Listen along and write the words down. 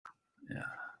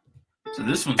So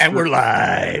this one's And we're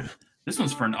live. This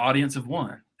one's for an audience of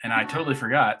one, and I totally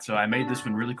forgot, so I made this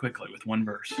one really quickly with one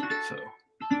verse. So,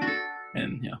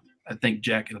 and I think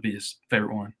Jack it'll be his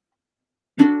favorite one.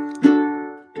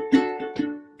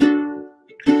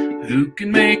 Who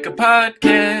can make a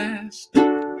podcast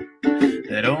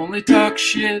that only talks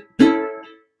shit?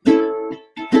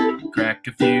 Crack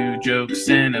a few jokes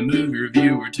and a movie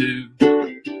review or two.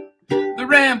 The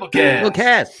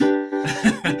Ramblecast.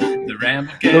 The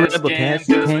Ramblecast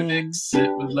can, 'cause we mix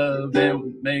it with love and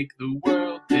we make the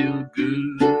world feel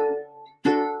good.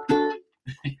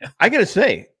 I gotta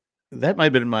say, that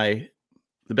might have been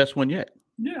the best one yet.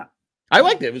 Yeah. I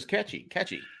liked it. It was catchy.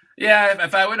 Yeah,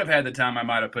 if I would have had the time, I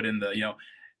might have put in the,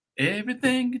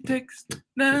 everything it takes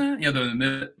now,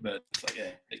 but it's like,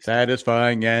 yeah.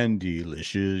 Satisfying and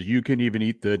delicious. You can even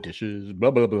eat the dishes.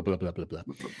 Blah, blah, blah, blah, blah, blah,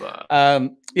 blah.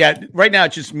 Yeah, right now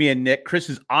it's just me and Nick. Chris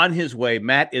is on his way.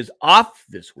 Matt is off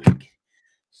this week.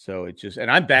 So it's just, and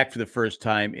I'm back for the first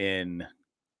time in,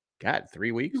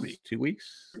 3 weeks, 2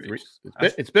 weeks.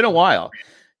 It's been a while.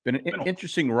 Been an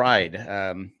interesting ride.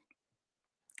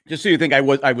 Just so you think I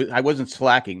wasn't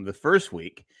slacking the first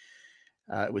week.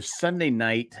 It was Sunday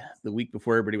night, the week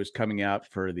before everybody was coming out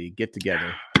for the get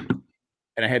together,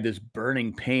 and I had this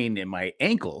burning pain in my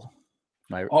ankle,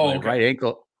 my right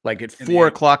ankle, like at 4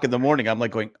 o'clock in the morning. I'm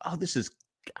like going, "Oh, this is.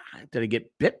 Did I get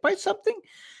bit by something?"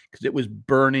 Because it was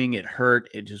burning, it hurt,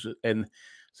 and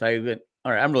so I went,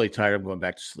 "All right, I'm really tired. I'm going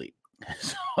back to sleep."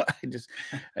 So I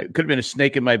could have been a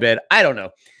snake in my bed. I don't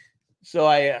know. So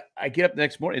I get up the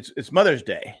next morning. It's Mother's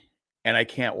Day, and I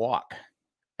can't walk.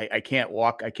 I can't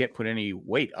walk. I can't put any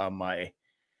weight on my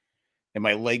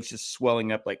legs just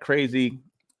swelling up like crazy.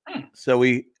 So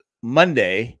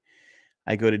Monday,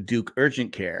 I go to Duke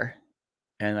Urgent Care,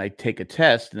 and I take a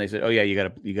test, and they said, "Oh yeah, you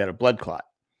got a blood clot."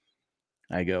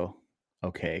 I go,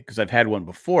 "Okay," because I've had one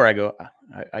before. I go,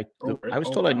 I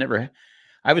was told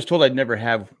I'd never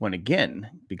have one again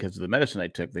because of the medicine I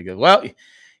took. They go, "Well,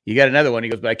 you got another one." He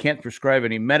goes, "But I can't prescribe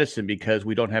any medicine because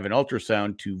we don't have an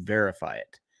ultrasound to verify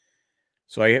it."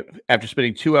 So after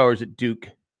spending 2 hours at Duke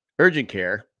Urgent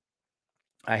Care,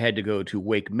 I had to go to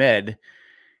Wake Med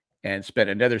and spend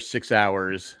another 6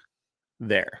 hours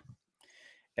there.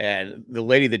 And the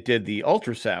lady that did the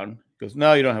ultrasound goes,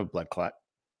 "No, you don't have a blood clot."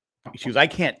 She goes, "I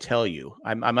can't tell you.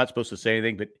 I'm not supposed to say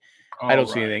anything, but I don't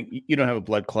see anything. You don't have a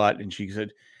blood clot." And she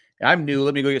said, "I'm new.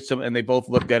 Let me go get some." And they both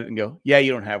looked at it and go, "Yeah,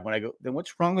 you don't have one." I go, "Then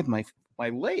what's wrong with my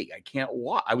leg? I can't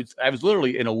walk." I was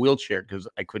literally in a wheelchair because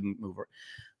I couldn't move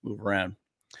around.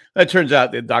 That turns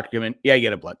out the doctor came in, "Yeah, you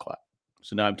get a blood clot."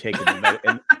 So now I'm taking the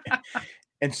medicine.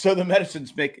 And so the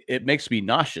medicines makes me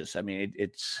nauseous. I mean,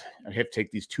 I have to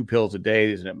take these 2 pills a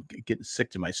day, and I'm getting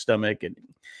sick to my stomach, and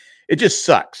it just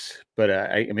sucks. But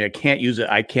I can't use it.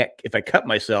 I can't, if I cut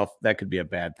myself, that could be a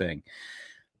bad thing.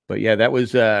 But yeah, that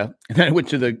was, and then I went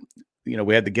to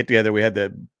we had the get together. We had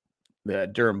the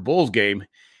Durham Bulls game,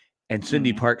 and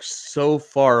Cindy parked so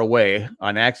far away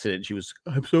on accident. She was,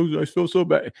 I feel so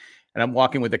bad. And I'm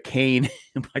walking with a cane.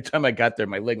 And by the time I got there,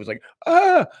 my leg was like,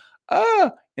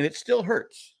 and it still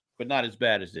hurts, but not as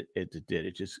bad as it did.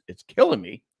 It's killing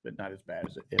me, but not as bad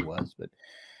as it was. But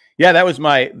yeah, that was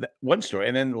my one story.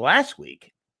 And then last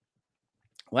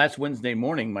Wednesday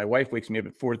morning, my wife wakes me up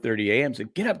at 4:30 a.m.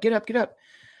 said, get up.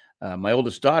 My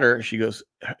oldest daughter, she goes,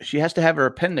 she has to have her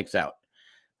appendix out.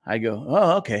 I go,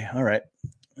 "Oh, okay. All right."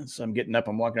 And so I'm getting up,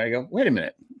 I'm walking. I go, "Wait a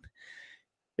minute.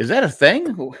 Is that a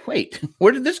thing? Wait,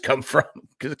 where did this come from?"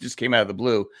 Because it just came out of the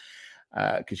blue.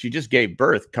 Because she just gave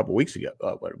birth a couple weeks ago,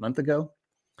 a month ago.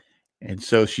 And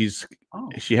so she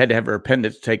had to have her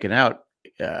appendix taken out.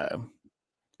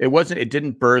 It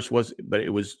didn't burst, but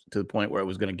it was to the point where it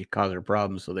was going to cause her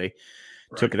problems. So they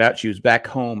took it out. She was back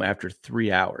home after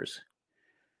 3 hours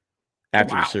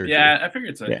after the surgery. Yeah, I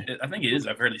figure I think it is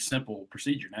a fairly simple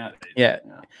procedure nowadays. Yeah.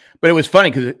 But it was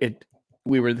funny because and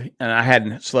I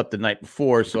hadn't slept the night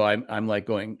before. So I'm like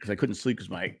going, because I couldn't sleep because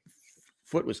my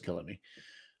foot was killing me.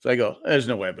 So I go, "There's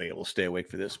no way I'll be able to stay awake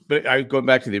for this." But I go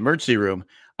back to the emergency room.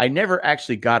 I never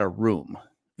actually got a room.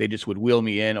 They just would wheel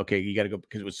me in. "Okay, you got to go,"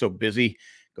 because it was so busy.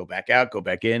 Go back out, go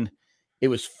back in. It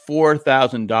was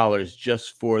 $4,000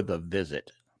 just for the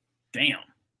visit. Damn.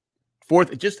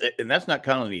 And that's not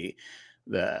counting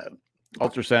the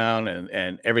ultrasound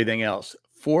and everything else.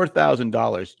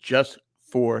 $4,000 just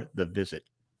for the visit.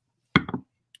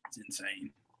 It's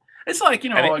insane. It's like,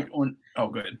 go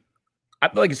ahead.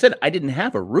 Like I said, I didn't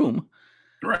have a room.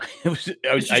 Right. Visit,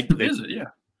 yeah.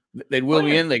 They'd wheel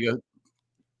me in. They go.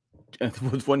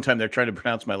 One time they're trying to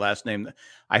pronounce my last name.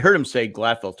 I heard him say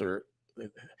Gladfelter.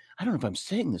 I don't know if I'm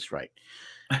saying this right.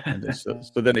 So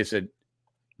then they said,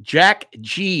 "Jack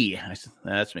G." I said,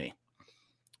 "That's me."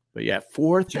 But yeah,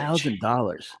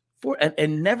 $4,000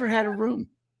 and never had a room.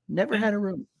 Never had a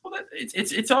room. Well,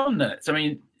 it's all nuts. I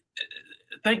mean,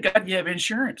 thank God you have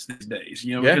insurance these days,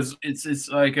 because it's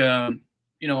like, when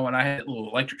I had a little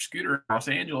electric scooter in Los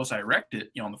Angeles, I wrecked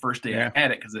it, on the first day I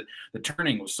had it because the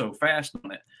turning was so fast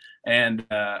on it. And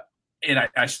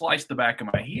I sliced the back of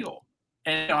my heel.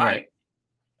 And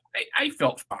I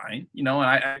felt fine, and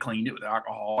I cleaned it with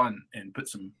alcohol and put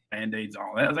some Band-Aids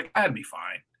on that. I was like, I'd be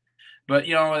fine. But,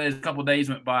 as a couple of days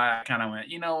went by, I kind of went,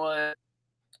 you know what?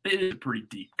 It is a pretty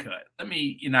deep cut.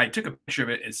 I took a picture of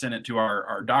it and sent it to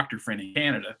our doctor friend in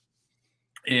Canada.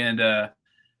 And I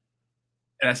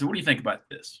said, what do you think about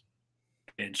this?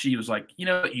 And she was like,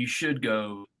 you should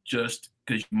go just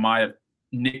because you might have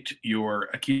nicked your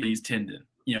Achilles tendon,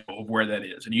 of where that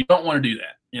is. And you don't want to do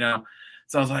that,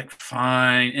 So I was like,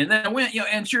 fine. And then I went,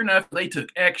 and sure enough, they took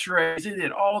x-rays. They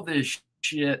did all this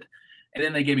shit. And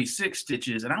then they gave me 6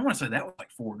 stitches. And I want to say that was like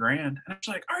 $4,000. And I was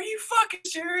like, are you fucking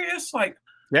serious? Like,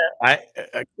 yeah, I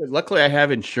luckily I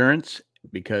have insurance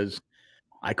because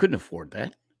I couldn't afford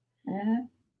that. Mm-hmm.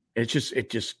 It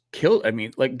just killed. I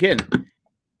mean, like, again,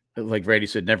 like Brady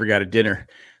said, never got a dinner.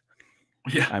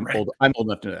 Yeah, I'm old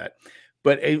enough to know that.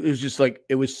 But it was just like,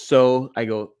 it was so,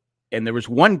 and there was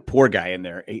one poor guy in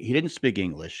there. He didn't speak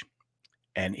English.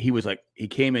 And he was like, he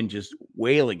came in just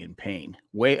wailing in pain.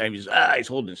 He's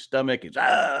holding his stomach.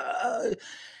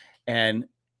 And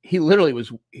he literally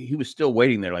he was still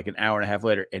waiting there like an hour and a half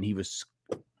later. And he was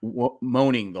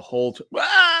moaning the whole time.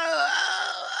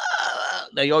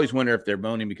 Now you always wonder if they're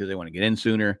moaning because they want to get in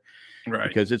sooner. Right.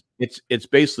 Because it's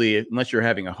basically, unless you're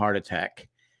having a heart attack,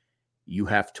 you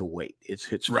have to wait. It's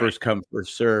first come,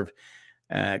 first serve.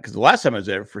 Because the last time I was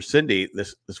there for Cindy,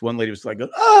 this one lady was like,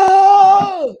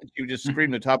 "Oh!" She would just scream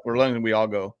the top of her lungs, and we all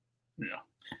go, "Yeah."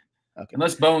 Okay.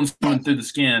 Unless bones coming through the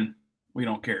skin, we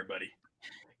don't care, buddy.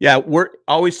 Yeah,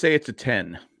 always say it's a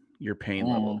 10. Your pain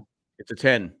level, it's a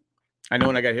 10. I know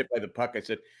when I got hit by the puck, I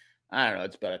said, I don't know,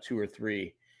 it's about a 2 or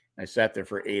 3. I sat there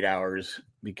for 8 hours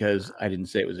because I didn't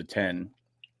say it was a 10.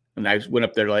 And I went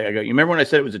up there like, I go, you remember when I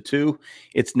said it was a 2?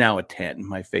 It's now a 10.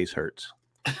 My face hurts.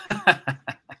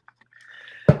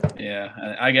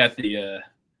 Yeah, I got the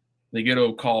good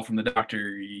old call from the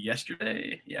doctor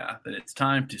yesterday. Yeah, that it's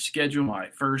time to schedule my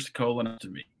first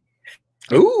colonoscopy.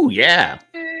 Oh yeah.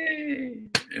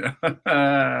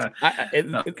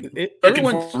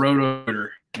 Everyone's road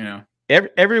order.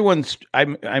 Everyone's. I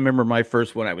remember my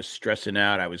first one. I was stressing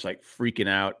out. I was like freaking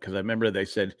out because I remember they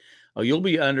said, "Oh, you'll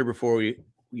be under before we."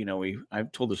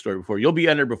 I've told the story before. You'll be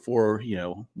under before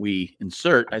we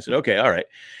insert. I said, okay, all right.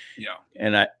 Yeah.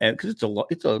 And because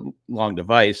it's a long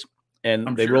device,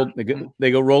 and they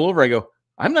go roll over. I go,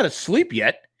 I'm not asleep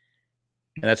yet.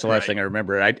 And that's the last thing I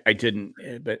remember. I didn't,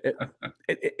 but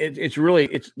it's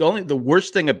the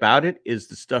worst thing about it is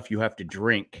the stuff you have to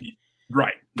drink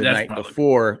right the night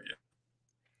before.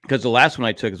 Because the last one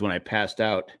I took is when I passed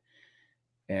out,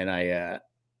 and I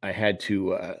had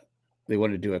to. They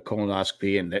wanted to do a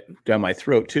colonoscopy and down my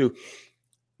throat too.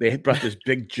 They had brought this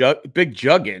big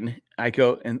jug in. I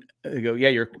go, and they go, yeah,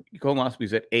 your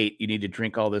colonoscopy's at 8. You need to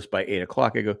drink all this by 8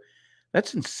 o'clock. I go,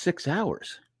 that's in 6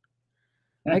 hours.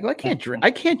 I go, I can't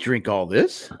drink all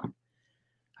this.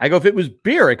 I go, if it was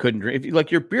beer, I couldn't drink. If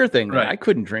like your beer thing, right. I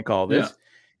couldn't drink all this. Yeah.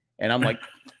 And I'm like,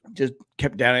 just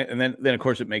kept down it. And then of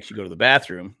course it makes you go to the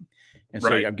bathroom. And so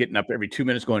I'm getting up every 2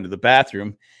 minutes going to the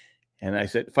bathroom. And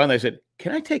finally I said,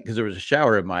 can I take, because there was a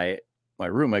shower in my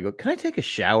room. I go, can I take a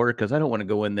shower? Because I don't want to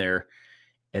go in there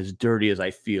as dirty as I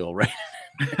feel, right?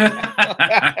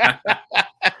 Yeah.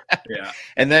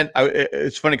 And then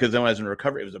it's funny because then when I was in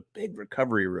recovery, it was a big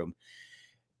recovery room.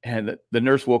 And the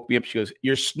nurse woke me up. She goes,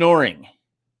 you're snoring.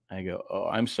 I go, oh,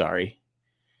 I'm sorry.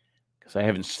 Because I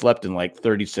haven't slept in like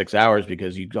 36 hours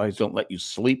because you guys don't let you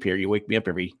sleep here. You wake me up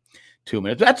every 2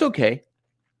 minutes. That's okay.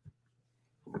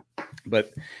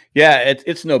 But yeah,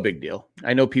 it's no big deal.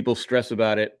 I know people stress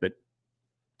about it, but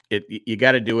you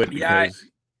got to do it because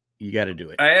you got to do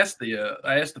it. I asked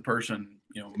the person,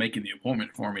 making the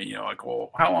appointment for me, like,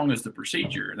 well, how long is the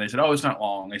procedure? And they said, oh, it's not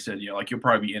long. They said, like you'll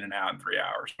probably be in and out in 3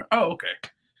 hours. Oh, okay.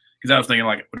 Because I was thinking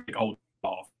like it would be hold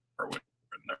off or whatever.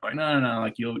 And they're like, no,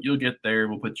 like you'll get there.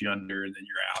 We'll put you under, and then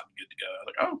you're out and good to go. I was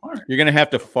like, oh, all right. You're gonna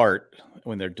have to fart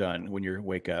when they're done. When you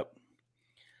wake up,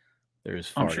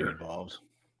 there's farting involved.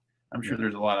 I'm sure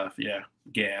there's a lot of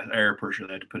gas, air pressure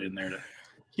they had to put in there to.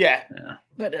 Yeah.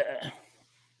 But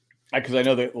because I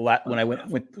know that when I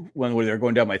went when they were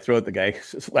going down my throat, the guy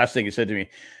last thing he said to me,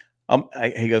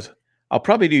 he goes, I'll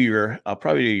probably do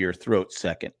your throat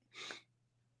second.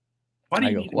 Why do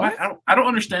you need, what? I don't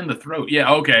understand the throat.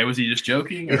 Yeah, okay. Was he just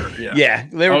joking? Or, yeah,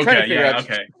 they were trying to figure out.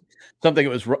 Okay. something.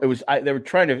 They were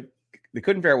trying to, they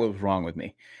couldn't figure out what was wrong with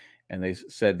me. And they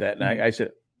said that, and I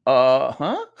said,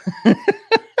 huh?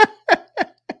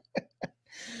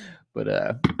 But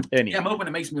anyway. Yeah, I'm hoping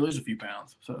it makes me lose a few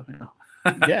pounds. So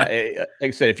yeah, like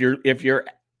I said, if you're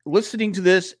listening to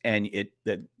this and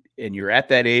you're at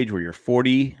that age where you're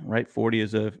 40, right? 40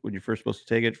 is when you're first supposed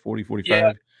to take it, 40, 45.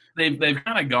 Yeah, they've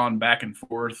kind of gone back and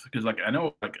forth because like I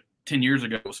know like 10 years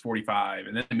ago it was 45,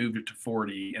 and then they moved it to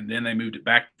 40, and then they moved it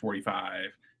back to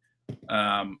 45.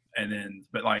 And then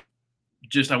but like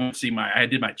just I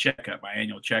did my checkup, my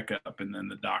annual checkup, and then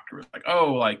the doctor was like,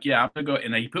 "Oh, like yeah, I'm gonna go,"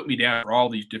 and he put me down for all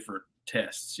these different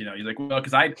tests. You know, he's like, "Well,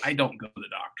 because I don't go to the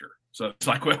doctor, so it's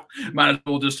like, well, might as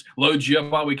well just load you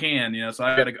up while we can." You know, so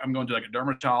I'm going to like a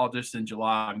dermatologist in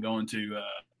July. I'm going to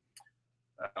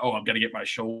I've got to get my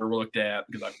shoulder looked at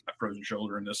because I've got frozen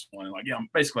shoulder in this one. And like, yeah, I'm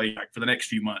basically like for the next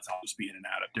few months I'll just be in and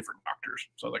out of different doctors.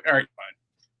 So I was like, all right,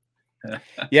 fine.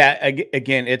 Yeah,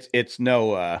 again, it's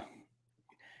no.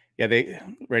 Yeah,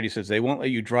 Randy says they won't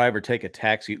let you drive or take a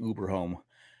taxi, Uber home.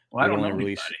 Well, I don't know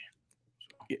anybody.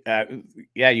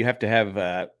 Yeah, you have to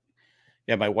have.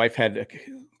 Yeah, my wife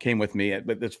came with me,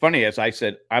 but it's funny as I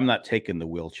said, I'm not taking the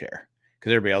wheelchair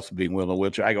because everybody else is being wheeled in a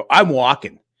wheelchair. I go, I'm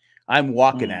walking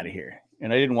out of here,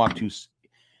 and I didn't walk because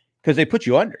they put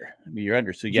you under. I mean, you're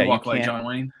under, so yeah, you walk like John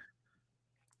Wayne.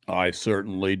 I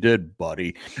certainly did,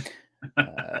 buddy.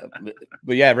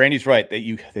 But yeah, Randy's right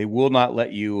that they will not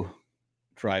let you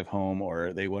drive home,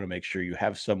 or they want to make sure you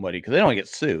have somebody because they don't want to get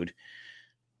sued.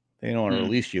 They don't want to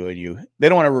release you, and they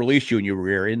don't want to release you and you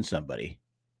rear in somebody.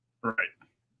 Right.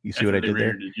 You see what I did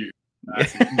there?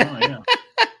 Yeah.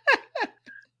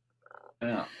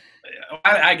 Yeah.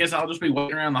 I guess I'll just be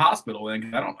waiting around the hospital then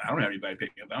because I don't have anybody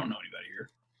picking up. I don't know anybody here.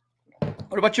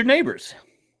 What about your neighbors?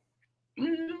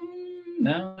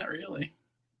 No, not really.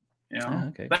 You know,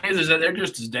 okay. The thing is that they're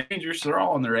just as dangerous. They're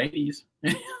all in their 80s.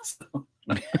 So.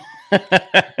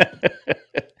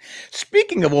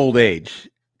 Speaking of old age,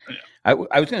 I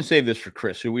was going to save this for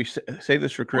Chris. Should we save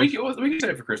this for Chris? We can save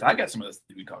it for Chris. I got some of this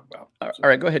we talk about. All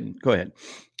right, go ahead.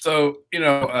 So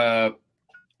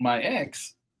my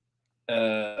ex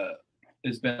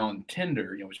has been on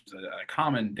Tinder, which is a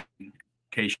common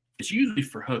occasion. It's usually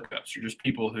for hookups or just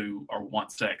people who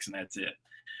want sex, and that's it.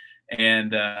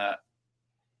 And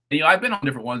I've been on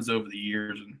different ones over the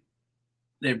years, and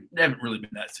they haven't really been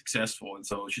that successful. And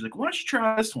so she's like, "Why don't you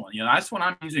try this one? That's one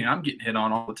I'm using. I'm getting hit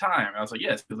on all the time." And I was like,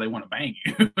 "Yes, because they want to bang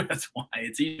you. That's why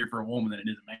it's easier for a woman than it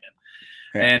is a man."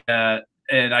 Yeah.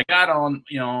 And I got on,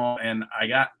 and I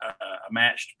got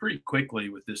matched pretty quickly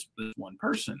with this one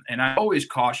person. And I'm always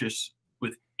cautious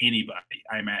with anybody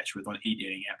I match with on any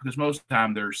dating app because most of the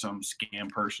time there's some scam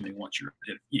person who wants your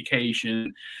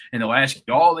identification, and they'll ask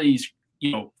you all these,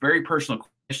 very personal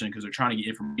questions because they're trying to get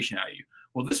information out of you.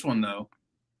 Well, this one though,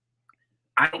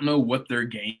 I don't know what their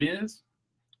game is,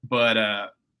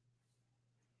 but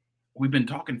we've been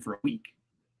talking for a week,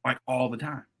 like all the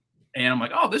time. And I'm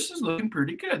like, oh, this is looking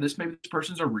pretty good. Maybe this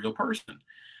person's a real person.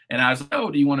 And I was like,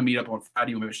 oh, do you want to meet up on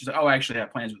Friday? She's like, oh, I actually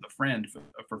have plans with a friend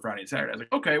for Friday and Saturday. I was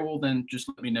like, okay, well then just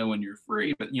let me know when you're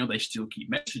free. But they still keep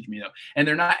messaging me though, and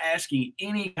they're not asking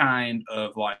any kind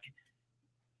of like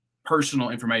personal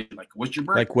information, like what's your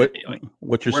birthday,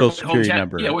 what's your social security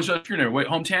number? Yeah, what's your social security number? What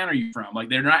hometown are you from? Like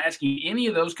they're not asking any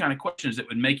of those kind of questions that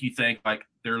would make you think like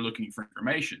they're looking for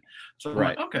information. So I'm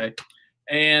like, okay.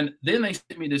 And then they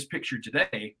sent me this picture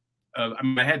today. I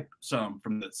had some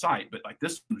from the site, but like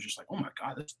this one was just like, oh my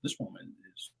god, this woman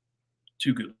is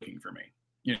too good looking for me,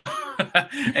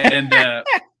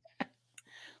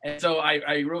 and so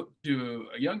I wrote to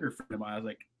a younger friend of mine. I was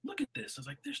like, look at this. I was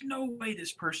like, there's no way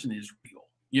this person is real,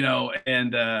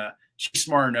 and she's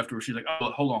smart enough to where she's like,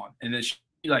 oh, hold on, and then she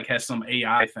like has some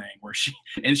AI thing where she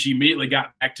immediately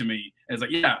got back to me and was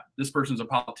like, yeah, this person's a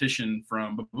politician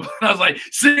from, and I was like,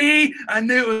 see, I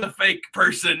knew it was a fake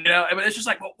person, but it's just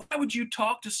like, well, why would you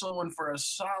talk to someone for a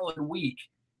solid week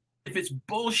if it's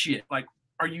bullshit? Like,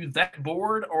 are you that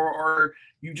bored, or are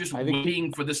you just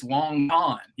waiting for this long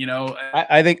con?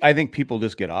 I think people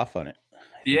just get off on it.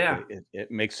 Yeah, it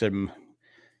makes them,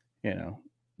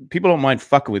 people don't mind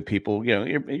fucking with people.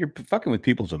 You're fucking with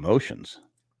people's emotions.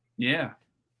 Yeah.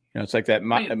 It's like that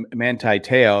Manti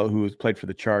Te'o who played for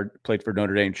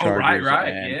Notre Dame Chargers. Oh,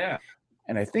 right, yeah.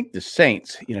 And I think the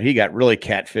Saints, he got really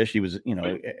catfished. He was,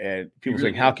 and people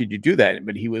saying, "How could you do that?"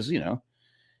 But he was, he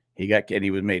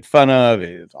was made fun of.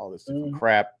 It's all this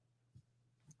crap.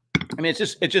 I mean,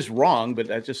 it's just wrong. But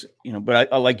that's just, But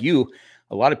I like you.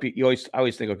 A lot of people, I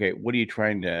always think, okay, what are you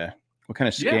trying to? What kind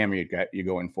of scam are you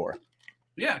going for?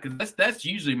 Yeah, because that's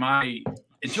usually my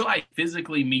until I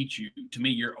physically meet you, to me,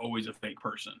 you're always a fake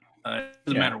person. It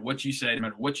doesn't matter what you say, no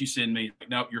matter what you send me. Like,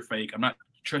 no, you're fake. I'm not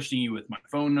trusting you with my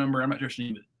phone number. I'm not trusting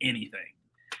you with anything.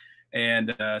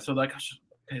 And so like,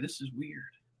 okay, this is weird,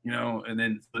 you know. And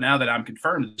then so now that I'm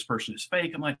confirmed that this person is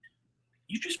fake, I'm like,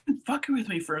 you've just been fucking with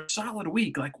me for a solid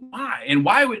week. Like, why? And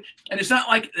why would? And it's not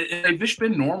like they've just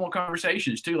been normal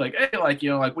conversations too. Like, hey, like, you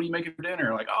know, like, what are you making for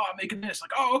dinner? Like, oh, I'm making this.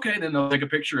 Like, oh, okay. Then they'll take a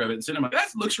picture of it and send them. Like, that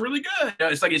looks really good. You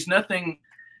know, it's like it's nothing.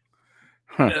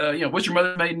 You know, what's your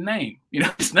mother's maiden name? You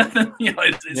know, it's nothing. You know,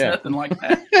 it's nothing like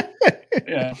that.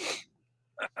 Yeah.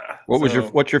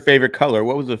 What's your favorite color?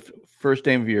 What was the first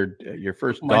name of your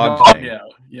first dog's name?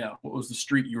 Yeah. What was the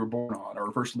street you were born on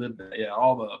or first lived at? Yeah,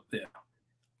 all the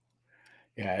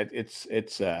Yeah, it's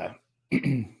it's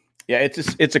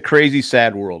a crazy,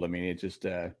 sad world. I mean, it's just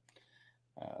I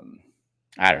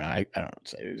don't know. I don't know what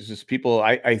to say. It's just people.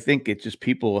 I think it's just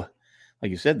people,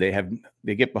 like you said,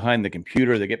 they get behind the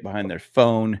computer, they get behind their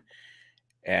phone,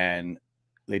 and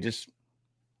they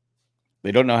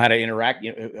don't know how to interact.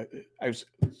 You know, I was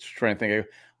trying to think,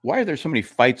 why are there so many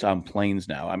fights on planes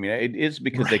now? I mean, it is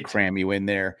because they cram you in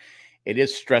there. It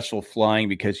is stressful flying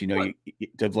because, you know,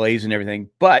 delays and everything.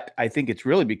 But I think it's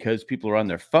really because people are on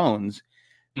their phones.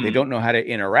 They don't know how to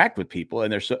interact with people.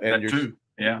 And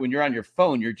when you're on your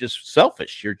phone, you're just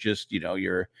selfish. You're just, you know,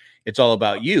 it's all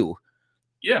about you.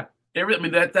 Yeah. I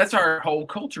mean, that's our whole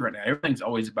culture right now. Everything's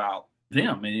always about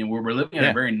them. And we're living in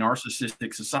a very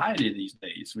narcissistic society these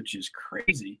days, which is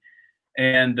crazy.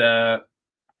 And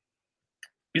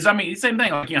because, I mean, the same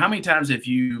thing. Like, you know, how many times have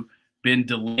you been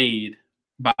delayed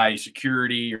by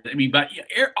security? I mean, but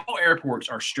all airports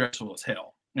are stressful as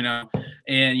hell, you know.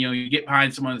 And you know, you get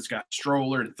behind someone that's got a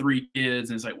stroller and 3 kids,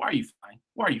 and it's like, why are you flying?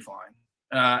 Why are you flying?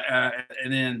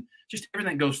 And then just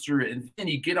everything goes through it, and then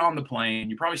you get on the plane.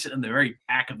 You're probably sitting in the very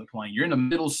back of the plane. You're in the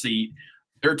middle seat.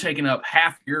 They're taking up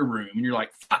half your room, and you're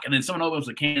like, fuck. And then someone opens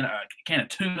a can of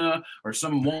tuna, or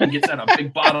some woman gets out a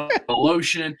big bottle of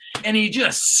lotion, and you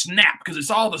just snap because it's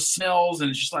all the smells, and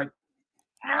it's just like,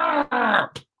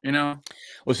 you know.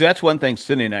 Well, so that's one thing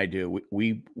Cindy and I do.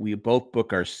 We both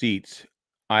book our seats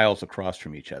aisles across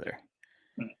from each other.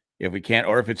 If we can't,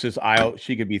 or if it's this aisle,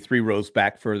 she could be 3 rows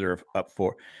back further up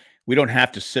 4. We don't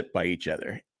have to sit by each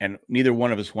other, and neither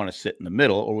one of us want to sit in the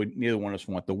middle, or neither one of us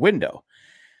want the window.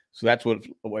 So that's what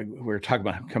we were talking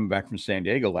about coming back from San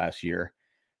Diego last year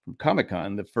from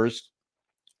Comic-Con. The first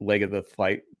leg of the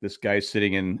flight, this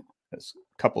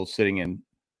couple sitting in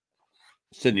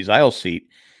Sydney's aisle seat,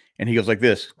 and he goes like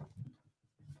this.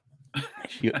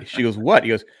 She goes, what? He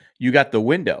goes, you got the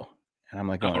window. And I'm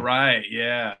like, oh, right,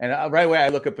 yeah. And right away I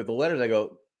look up at the letters. I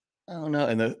go, oh no.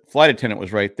 And the flight attendant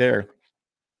was right there.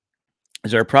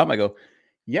 Is there a problem? I go,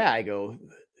 yeah. I go,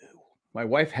 my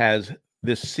wife has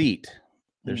this seat.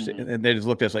 And they just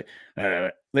looked at us like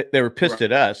they were pissed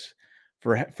at us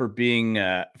for being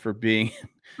correct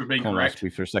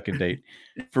for a second date,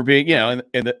 for being, you know,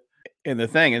 and the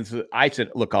thing. And so I said,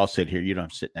 look, I'll sit here. You don't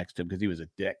have to sit next to him because he was a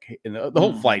dick. And the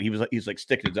whole flight, he's like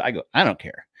sticking to. I go, I don't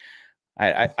care.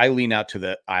 I lean out to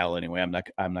the aisle anyway. I'm not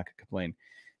gonna complain.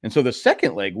 And so the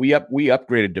second leg, we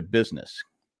upgraded to business.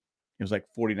 It was like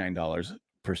 $49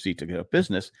 per seat to go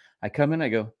business. I come in, I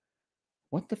go,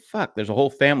 what the fuck? There's a whole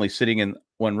family sitting in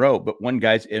one row, but one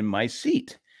guy's in my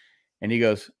seat. And he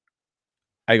goes,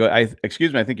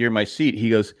 excuse me, I think you're in my seat.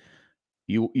 He goes,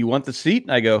 you want the seat?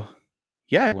 And I go,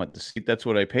 yeah, I want the seat. That's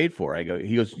what I paid for. I go,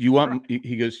 he goes, you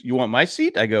want my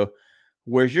seat? I go,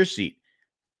 where's your seat?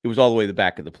 It was all the way to the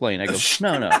back of the plane. I go,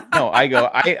 no. I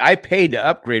go, I paid to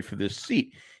upgrade for this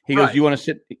seat. He goes, you want to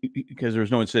sit? Because there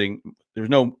was no one sitting. There was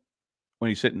no when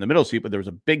you sit in the middle seat, but there was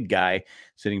a big guy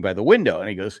sitting by the window. And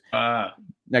he goes,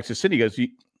 next to Cindy, he goes,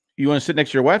 you want to sit next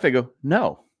to your wife? I go,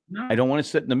 no, I don't want to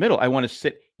sit in the middle. I want to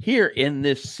sit here in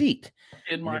this seat.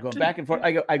 In my going back and forth.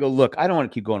 I go, look, I don't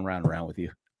want to keep going round and round with you.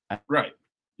 Right.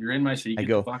 You're in my seat. I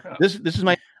go, this is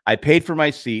I paid for my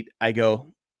seat. I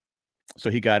go, so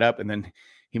he got up and then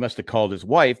he must have called his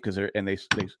wife because they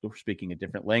were speaking a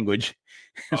different language.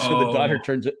 So the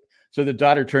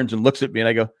daughter turns and looks at me and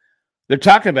I go, they're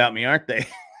talking about me, aren't they?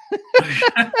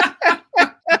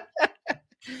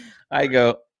 I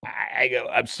go,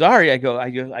 I'm sorry. I'm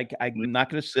not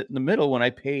going to sit in the middle when I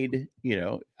paid, you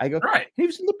know. I go, right. He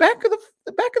was in the back of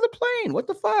the plane. What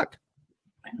the fuck?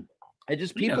 I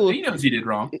just people. He knows he did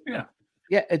wrong. Yeah.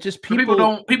 Yeah. It's just people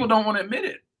don't want to admit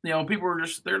it. You know, people are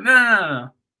just no.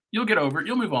 You'll get over it.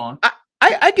 You'll move on.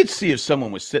 I could see if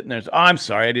someone was sitting there. I'm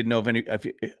sorry. I didn't know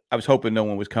I was hoping no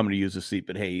one was coming to use the seat,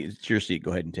 but hey, it's your seat.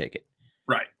 Go ahead and take it.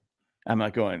 Right. I'm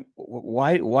not going,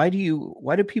 why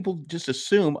do people just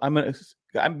assume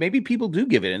maybe people do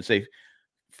give it and say,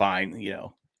 fine, you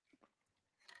know.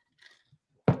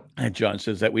 And John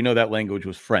says that we know that language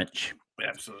was French.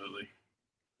 Absolutely.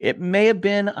 It may have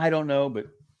been, I don't know, but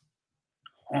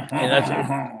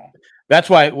that's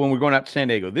why when we're going out to San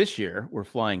Diego this year, we're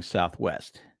flying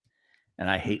Southwest. And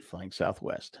I hate flying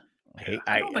Southwest.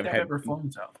 I don't think I've ever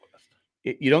flown Southwest.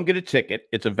 You don't get a ticket.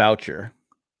 It's a voucher.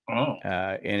 Oh.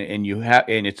 And you have,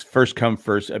 and it's first come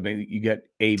first. I mean, you get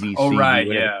A, B, C. Oh, right.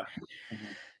 D, yeah.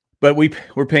 But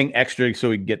we're paying extra so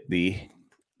we can get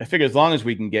I figure as long as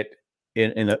we can get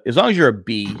as long as you're a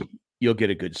B, you'll get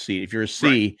a good seat. If you're a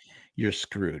C, you're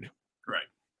screwed. Right.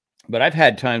 But I've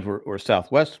had times where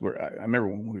Southwest, where I remember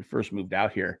when we first moved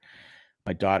out here,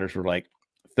 my daughters were like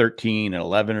 13 and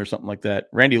 11 or something like that.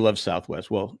 Randy loves Southwest.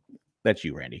 Well, that's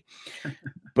you, Randy.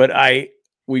 But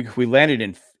we landed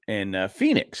in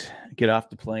Phoenix, get off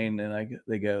the plane, and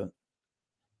they go,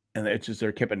 and it's just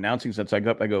they kept announcing since I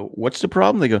go up. I go, what's the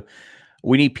problem? They go,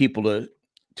 we need people to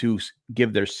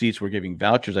give their seats. We're giving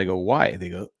vouchers. I go, why? They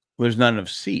go, well, there's not enough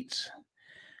seats.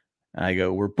 I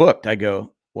go, we're booked. I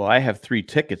go, well, I have 3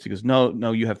 tickets. He goes,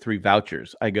 no, you have 3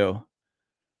 vouchers. I go,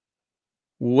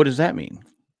 well, what does that mean?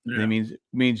 Yeah. It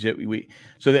means that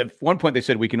so that at one point they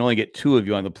said we can only get 2 of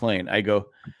you on the plane. I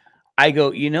go,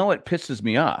 you know what pisses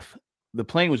me off? The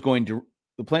plane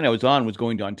I was on was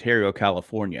going to Ontario,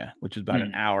 California, which is about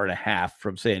an hour and a half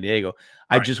from San Diego.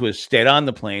 Right. I just stayed on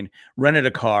the plane, rented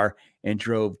a car, and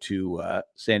drove to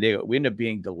San Diego. We ended up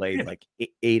being delayed like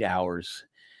 8 hours.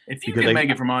 If you can make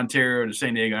it from Ontario to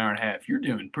San Diego an hour and a half, you're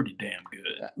doing pretty damn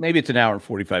good. Maybe it's an hour and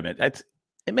 45 minutes.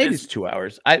 Maybe it's 2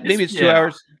 hours. Maybe it's 2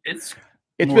 hours. It's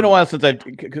been a while since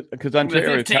because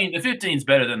Ontario. The 15's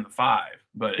better than the 5,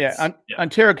 but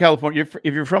Ontario, California.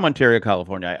 If you're from Ontario,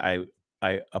 California,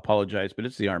 I apologize, but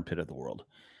it's the armpit of the world.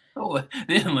 Oh,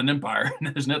 the Inland Empire.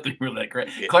 There's nothing really that great.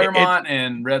 Claremont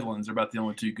and Redlands are about the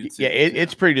only 2 good cities. Yeah,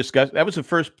 it's pretty disgusting. That was the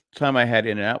first time I had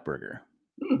In-N-Out Burger.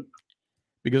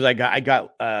 Because I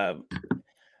got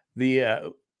this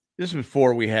is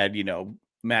before we had,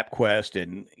 MapQuest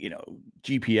and,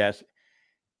 GPS.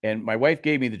 And my wife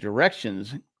gave me the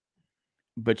directions,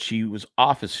 but she was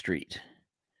off a street.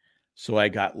 So I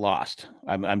got lost.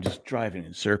 I'm just driving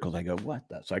in circles. I go, what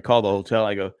the? So I called the hotel.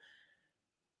 I go,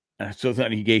 so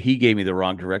then he gave me the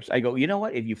wrong direction. I go, you know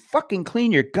what? If you fucking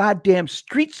clean your goddamn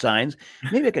street signs,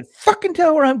 maybe I could fucking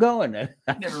tell where I'm going. It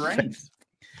never rains.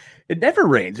 It never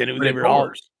rains. And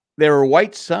they were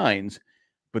white signs,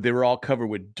 but they were all covered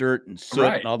with dirt and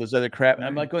soot and all this other crap. And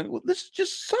I'm like going, well, this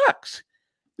just sucks.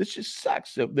 This just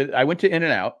sucks. So I went to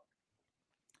In-N-Out,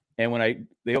 and when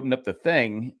they opened up the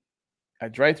thing, I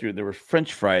drive through, there were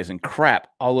French fries and crap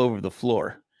all over the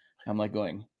floor. I'm like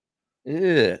going,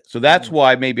 ugh. So that's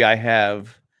why maybe I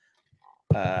have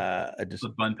a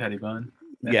bun patty bun.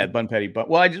 Yeah, bun patty bun.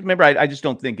 Well, I just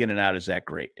don't think In-N-Out is that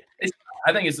great.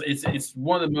 I think it's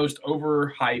one of the most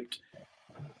overhyped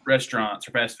restaurants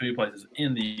or fast food places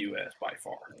in the U.S. by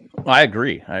far. I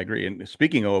agree. And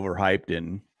speaking of overhyped,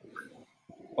 and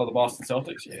the Boston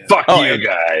Celtics. Yeah. Fuck you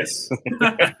guys.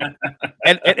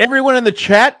 and everyone in the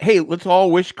chat, hey, let's all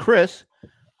wish Chris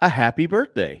a happy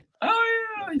birthday. Oh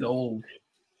yeah, he's old.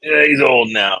 Yeah, he's old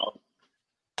now.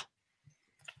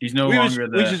 He's no longer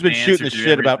the. We've just been shooting the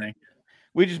shit everything. about.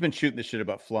 We've just been shooting the shit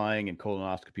about flying and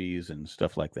colonoscopies and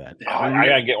stuff like that. I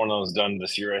gotta get one of those done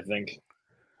this year, I think.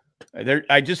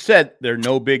 I just said they're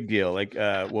no big deal. Like,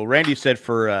 Randy said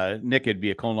for Nick, it'd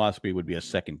be a colonoscopy would be a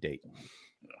second date.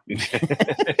 He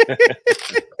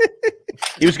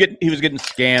was getting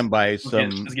scammed by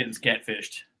some. He was getting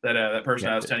catfished. That person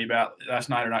I was telling you about last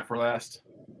night or night before last.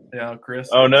 Yeah, Chris.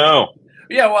 Oh no.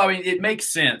 Yeah, well, I mean, it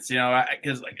makes sense,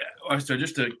 because so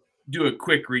just to do a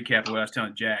quick recap of what I was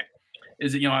telling Jack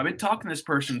is that I've been talking to this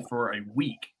person for a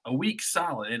week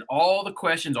solid, and all the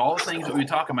questions, all the things that we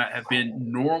talk about have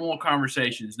been normal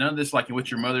conversations. None of this like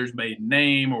what's your mother's maiden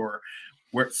name or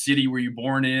what city were you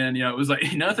born in? It was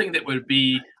like nothing that would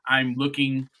be I'm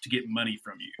looking to get money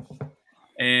from you.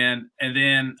 And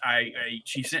then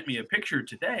she sent me a picture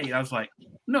today, and I was like,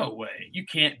 no way, you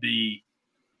can't be.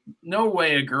 No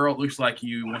way a girl that looks like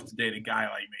you wants to date a guy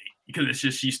like me because it's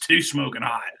just she's too smoking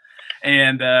hot.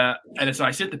 And so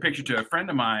I sent the picture to a friend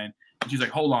of mine, and she's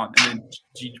like, hold on. And then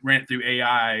she ran through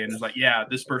AI and was like, yeah,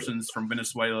 this person's from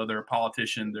Venezuela. They're a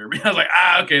politician. I was like,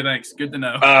 okay, thanks. Good to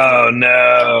know. Oh,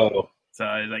 no. So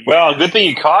I was like, well, good thing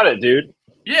you caught it, dude.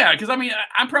 Yeah, because I mean,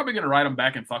 I'm probably going to write them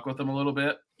back and fuck with them a little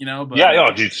bit, But yeah,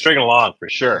 dude, stringing along for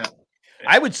sure. Yeah.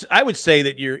 I would say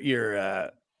that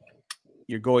you're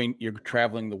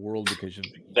traveling the world because of.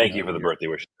 Thank you for the birthday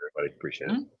wishes, everybody. Appreciate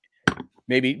it.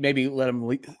 Maybe let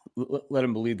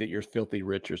them believe that you're filthy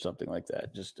rich or something like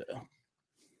that. Just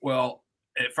well,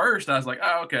 at first I was like,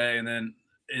 oh, okay, and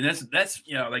that's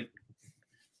like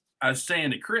I was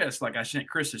saying to Chris, like I sent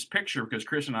Chris this picture because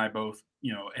Chris and I both,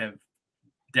 have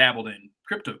dabbled in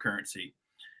cryptocurrency,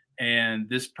 and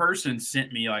this person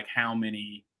sent me like how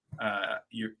many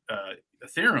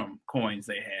Ethereum coins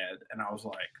they had, and I was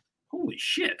like, holy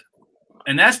shit.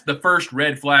 And that's the first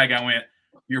red flag. I went,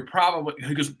 you're probably,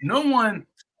 because no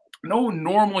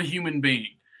normal human being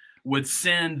would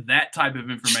send that type of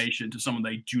information to someone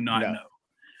they do not know.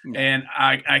 No. And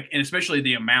and especially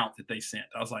the amount that they sent.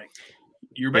 I was like,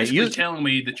 you're basically telling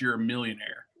me that you're a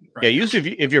millionaire. Right? Yeah,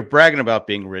 usually if you're bragging about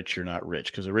being rich, you're not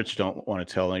rich, because the rich don't want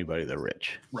to tell anybody they're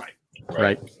rich.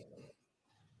 Right.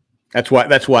 That's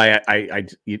why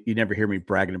you never hear me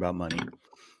bragging about money.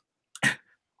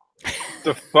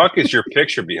 The fuck is your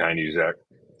picture behind you,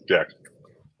 Jack?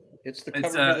 It's the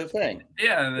cover of the thing.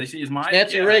 Yeah, they see his mind.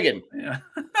 Nancy Reagan. Yeah.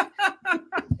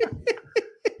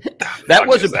 That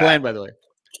wasn't planned, by the way.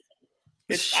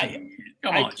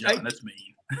 Come on, John. That's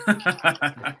mean.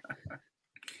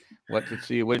 What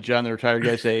did John, the retired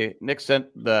guy, say? Nick sent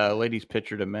the lady's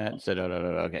picture to Matt and said, "Oh, no.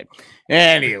 Okay."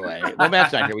 Anyway, well,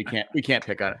 Matt's not here. We can't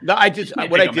pick on it. No,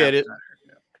 what I did is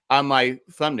on my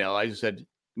thumbnail, I just said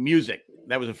music.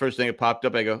 That was the first thing that popped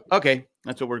up. I go, okay,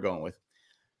 that's what we're going with.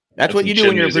 That's what you do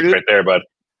when you're a producer. Right there, bud.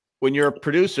 When you're a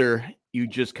producer, you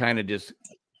just kind of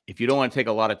if you don't want to take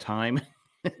a lot of time,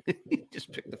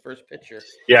 just pick the first picture.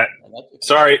 Yeah.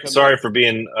 Sorry for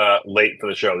being late for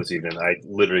the show this evening. I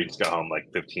literally just got home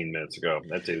like 15 minutes ago.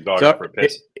 That's it. Dog out for a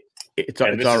piss. It's all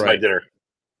right. My dinner.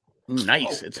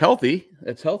 Nice. It's healthy.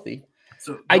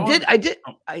 So I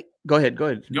go ahead.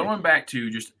 Going back to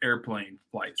just airplane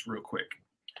flights real quick.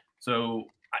 So,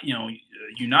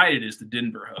 United is the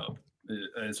Denver hub.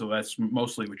 So that's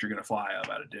mostly what you're going to fly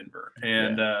out of Denver.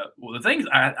 And well, the things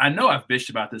I know I've bitched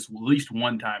about this at least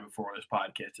one time before this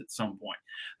podcast at some point.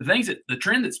 The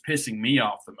trend that's pissing me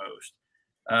off the most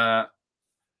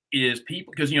is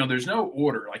people, because there's no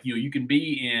order. Like you can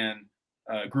be in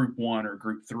group 1 or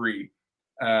group 3,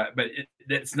 but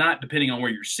it's not depending on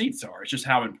where your seats are. It's just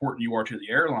how important you are to the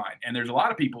airline. And there's a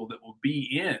lot of people that will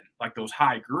be in like those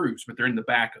high groups, but they're in the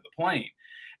back of the plane.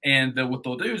 And what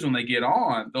they'll do is when they get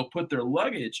on, they'll put their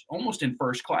luggage almost in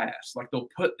first class. Like they'll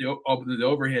put the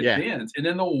overhead bins, and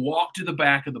then they'll walk to the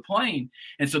back of the plane.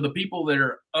 And so the people that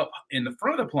are up in the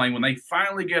front of the plane, when they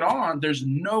finally get on, there's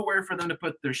nowhere for them to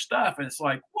put their stuff. And it's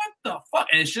like, what the fuck?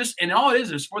 And it's just, and all it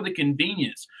is for the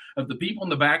convenience of the people in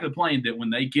the back of the plane, that when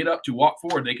they get up to walk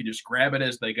forward, they can just grab it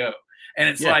as they go. And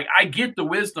it's like, I get the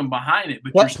wisdom behind it,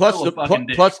 but you're still a fucking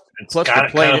dick. Plus the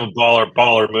plane, kind of a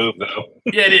baller move, though.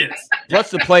 Yeah, it is.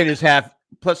 Plus the plane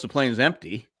is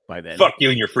empty by then. Fuck you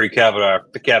and your free caviar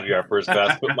first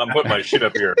class. Put my shit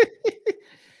up here.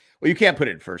 Well, you can't put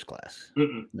it in first class.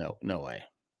 No way.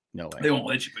 They won't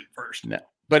let you put it first. No,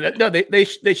 but no, they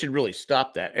should really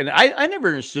stop that. And I never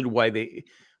understood why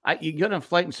you get on a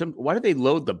flight and why do they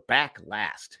load the back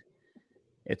last?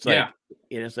 It's like,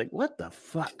 it's like, what the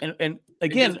fuck? And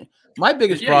again, my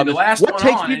biggest problem is what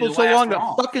takes people so long to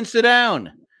fucking sit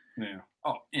down? Yeah.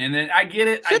 Oh, and then I get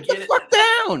it. Sit the fuck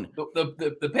down.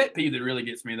 The pet peeve that really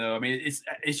gets me, though, I mean,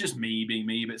 it's just me being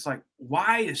me, but it's like,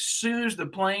 why as soon as the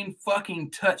plane fucking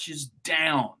touches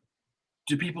down,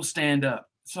 do people stand up?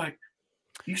 It's like,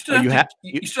 you still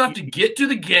have to get to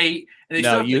the gate, and they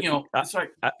it's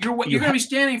like you're going to be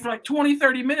standing for like 20,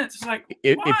 30 minutes. It's like,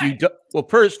 if you do, well,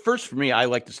 first for me, I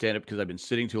like to stand up because I've been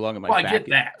sitting too long on my back. I get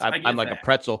that. I'm like a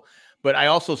pretzel, but I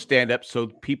also stand up so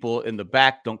people in the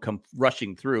back don't come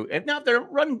rushing through. And now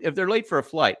if they're late for a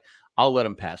flight, I'll let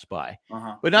them pass by,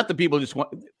 but not the people just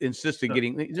insist on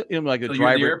getting, like a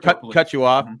driver cut you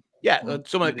off. Mm-hmm. Yeah,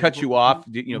 someone that cuts you off,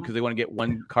 because they want to get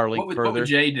one car link further. What would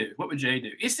Jay do?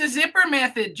 It's the zipper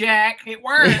method, Jack. It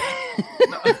works.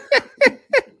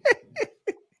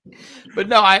 But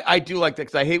no, I do like that,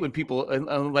 because I hate when people,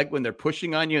 like when they're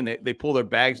pushing on you and they pull their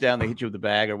bags down, they hit you with the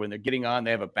bag, or when they're getting on,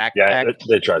 they have a backpack. Yeah,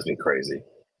 that drives me crazy.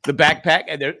 The backpack,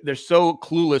 and they're so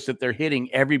clueless that they're hitting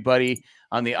everybody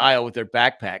on the aisle with their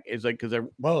backpack. It's like, because they're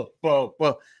whoa. So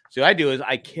what I do is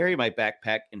I carry my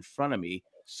backpack in front of me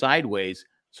sideways,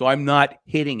 so I'm not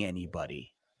hitting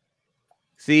anybody.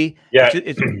 See? Yeah.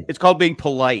 It's called being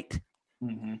polite.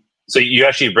 Mm-hmm. So you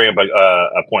actually bring up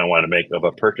a point I wanted to make of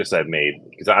a purchase I've made,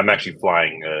 because I'm actually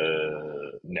flying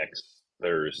next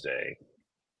Thursday,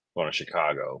 going to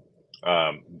Chicago.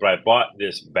 But I bought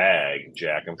this bag,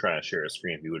 Jack. I'm trying to share a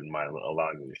screen if you wouldn't mind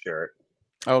allowing me to share it.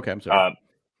 Oh, okay, I'm sorry.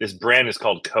 This brand is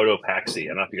called Cotopaxi. I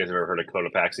don't know if you guys have ever heard of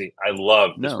Cotopaxi. I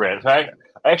love this brand. In fact,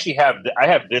 I actually have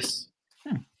this.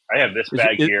 I have this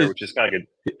bag here, which is kind of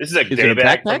good. This is a day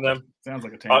bag from them. Sounds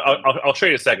like a tank. I'll show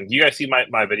you in a second. Do you guys see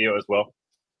my video as well?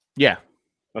 Yeah.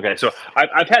 Okay, so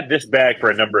I've had this bag for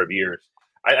a number of years.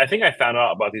 I think I found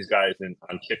out about these guys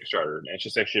on Kickstarter, and it's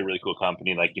just actually a really cool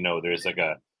company. Like, there's like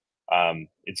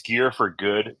it's Gear for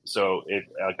Good, so it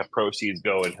like the proceeds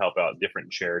go and help out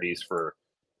different charities for,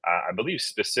 I believe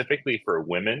specifically for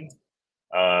women.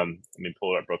 Let me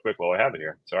pull it up real quick while I have it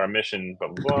here. So our mission, blah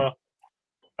blah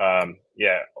blah.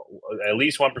 Yeah, at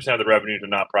least 1% of the revenue to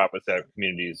nonprofits that have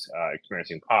communities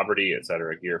experiencing poverty,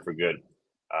 etc. Gear for Good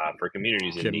for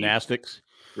communities in gymnastics. need.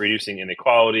 Reducing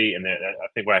inequality, and then I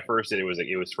think when I first did it was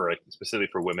for like specifically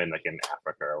for women like in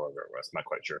Africa or whatever it was. I'm not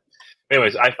quite sure.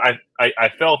 Anyways, I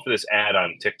fell for this ad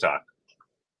on TikTok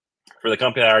for the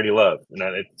company I already love, and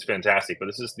it's fantastic. But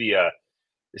this is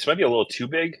this might be a little too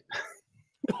big,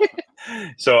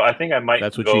 so I think I might go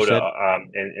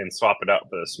to and swap it out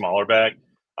for the smaller bag.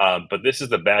 But this is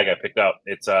the bag I picked up.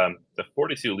 It's the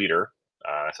 42 liter.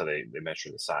 That's how they measure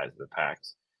the size of the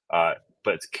packs. But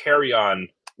it's carry-on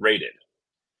rated.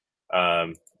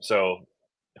 So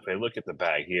if I look at the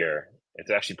bag here, it's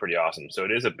actually pretty awesome. So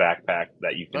it is a backpack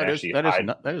that you can hide.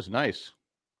 That is nice.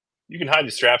 You can hide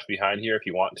the straps behind here if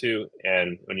you want to,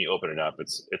 and when you open it up,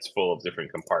 it's full of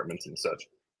different compartments and such.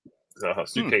 So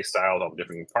suitcase style, all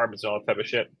different compartments and all that type of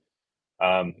shit.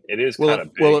 It is kind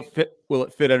of big. Will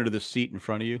it fit under the seat in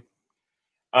front of you?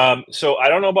 So I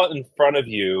don't know about in front of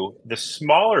you. The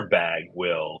smaller bag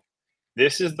will.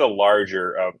 This is the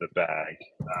larger of the bag.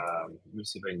 Let me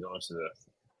see if I can go into the.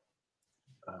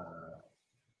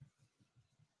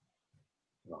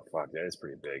 Oh fuck, that is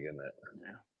pretty big, isn't it?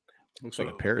 Yeah, looks like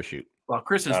a parachute. While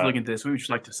Chris is looking at this, we would just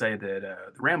like to say that the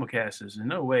Ramblecast is in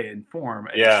no way inform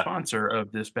a sponsor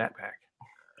of this backpack.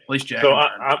 At least Jack. So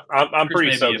I'm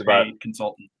pretty stoked about it.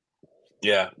 Consultant.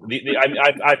 Yeah,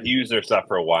 I've used their stuff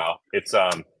for a while. It's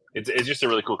just a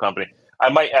really cool company. I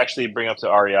might actually bring up to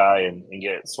REI and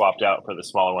get it swapped out for the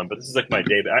smaller one, but this is like my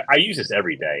day. I use this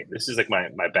every day. This is like my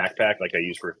backpack, like I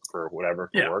use for whatever,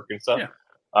 for work and stuff. Yeah.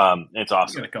 It's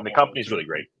awesome. The company's really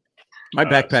great. My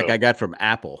backpack I got from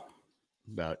Apple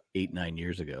about 8-9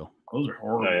 years ago. Those are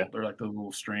horrible. Oh, yeah. They're like those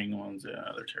little string ones. Yeah,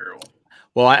 they're terrible.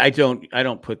 Well, I don't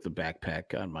put the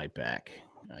backpack on my back.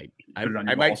 Yeah,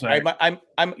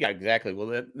 exactly.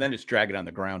 Well, then it's dragging on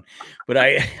the ground. But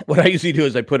what I usually do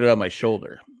is I put it on my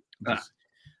shoulder.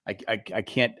 I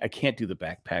can't do the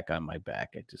backpack on my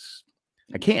back.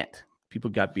 I can't. People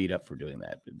got beat up for doing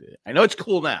that. I know it's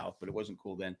cool now, but it wasn't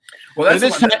cool then. Well,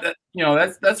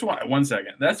 that's why. 1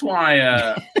 second. That's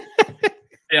why.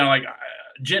 Like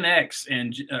Gen X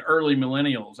and early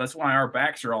millennials. That's why our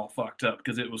backs are all fucked up,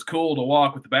 because it was cool to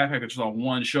walk with the backpack just on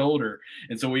one shoulder,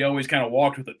 and so we always kind of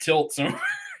walked with a tilt. So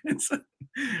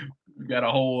we've got a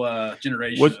whole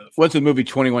generation. What's the movie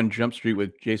 21 Jump Street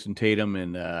with Jason Tatum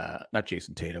and not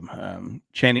Jason Tatum,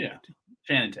 Channing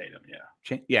Tatum,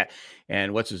 yeah,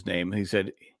 and what's his name? He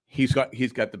said he's got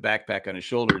the backpack on his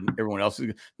shoulder, and everyone else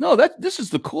is no, this is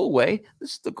the cool way.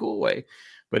 This is the cool way.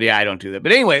 But yeah, I don't do that.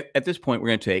 But anyway, at this point, we're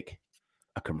going to take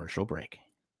a commercial break.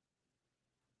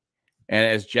 And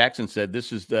as Jackson said,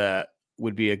 this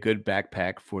would be a good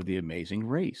backpack for the amazing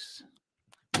race.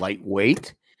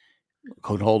 Lightweight,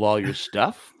 could hold all your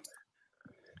stuff.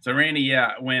 So Randy,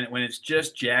 when it's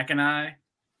just Jack and I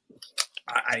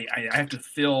have to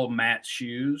fill Matt's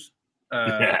shoes,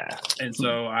 and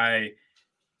so I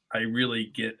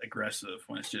really get aggressive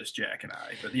when it's just Jack and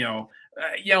I. But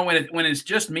when it's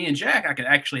just me and Jack, I can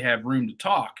actually have room to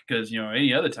talk, because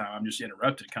any other time I'm just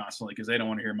interrupted constantly because they don't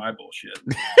want to hear my bullshit.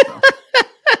 So.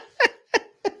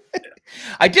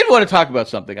 I did want to talk about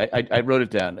something. I wrote it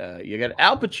down. You got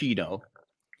Al Pacino,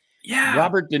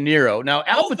 Robert De Niro. Now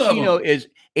Al Pacino is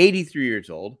 83 years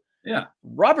old. Yeah,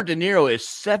 Robert De Niro is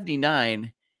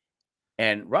 79,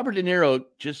 and Robert De Niro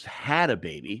just had a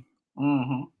baby.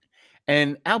 Mm-hmm.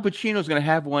 And Al Pacino's going to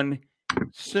have one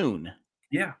soon.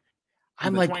 Yeah.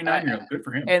 I'm like, 29-year-old. Good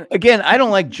for him. And again, I don't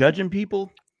like judging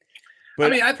people.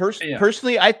 But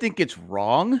personally, I think it's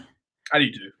wrong. I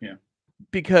do too. Yeah.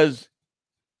 Because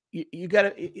you're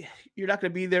not going to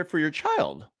be there for your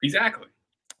child. Exactly.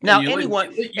 Now,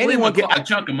 anyone get a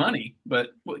chunk of money, but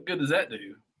what good does that do?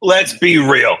 Let's be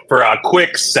real for a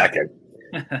quick second.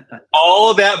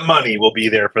 All of that money will be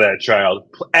there for that child,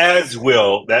 as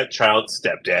will that child's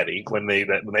stepdaddy when they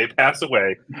pass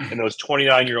away, and those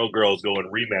 29-year-old girls go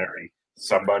and remarry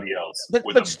somebody else.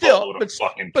 But still,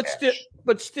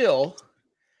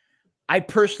 I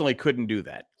personally couldn't do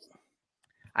that.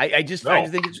 I just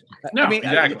think it's. No, I mean,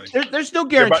 exactly. There's no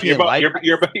guarantee in life.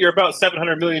 You're about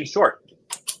 700 million short.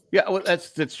 Yeah, well,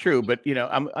 that's true, but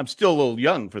I'm still a little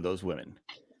young for those women.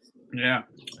 Yeah,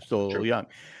 still a little young.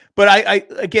 But I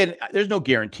again, there's no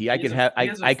guarantee. I could have.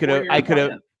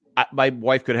 My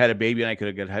wife could have had a baby, and I could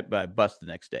have got hit by a bus the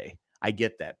next day. I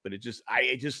get that, but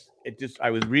I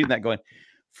was reading that going,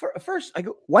 First, I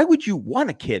go, why would you want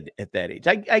a kid at that age?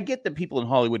 I get that people in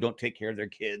Hollywood don't take care of their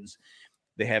kids.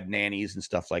 They have nannies and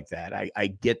stuff like that. I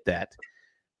get that.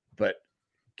 But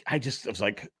I was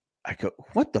like, I go,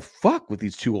 what the fuck with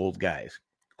these two old guys?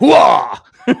 Hooah!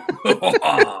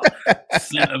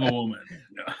 Son of a woman.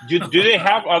 Do they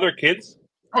have other kids?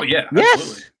 Oh yeah, yes.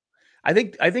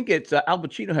 Absolutely. I think it's Al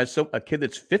Pacino has a kid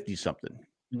that's 50 something.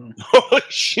 Holy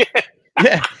shit!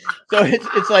 Yeah. So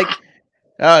it's like,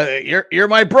 you're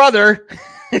my brother.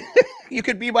 You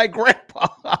could be my grandpa.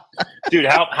 Dude,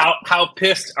 how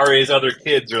pissed are his other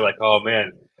kids? Are like, oh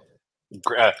man,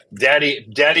 Daddy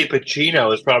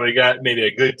Pacino has probably got maybe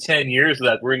a good 10 years of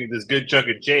that, bringing this good chunk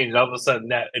of change, and all of a sudden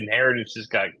that inheritance just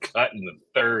got cut in the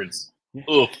thirds.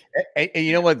 And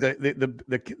you know what?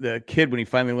 The kid, when he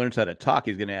finally learns how to talk,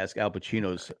 he's going to ask Al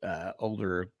Pacino's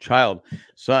older child,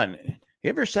 son, you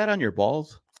ever sat on your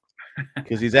balls?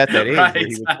 Because he's at that age where he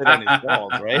would sit on his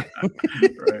balls, right?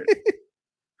 Right.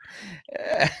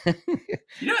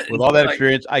 With all that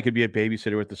experience, I could be a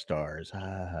babysitter with the stars.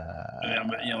 Yeah,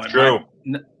 but like true.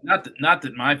 Not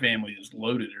that my family is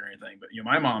loaded or anything, but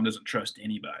my mom doesn't trust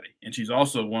anybody, and she's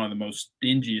also one of the most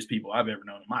stingiest people I've ever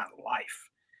known in my life.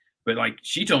 But like,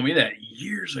 she told me that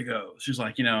years ago. She's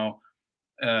like, she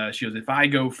goes, if I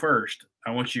go first,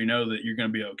 I want you to know that you're going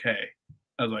to be okay.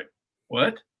 I was like,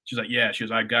 what? She's like, yeah. She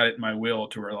goes, I got it in my will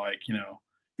to where, like,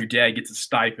 your dad gets a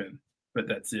stipend, but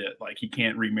that's it. Like, he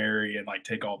can't remarry and like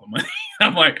take all the money.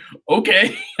 I'm like,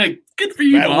 okay, good for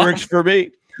you. That Mom. works for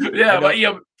me. Yeah, but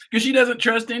because she doesn't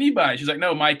trust anybody. She's like,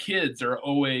 no, my kids are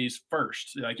always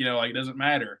first. Like, like it doesn't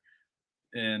matter.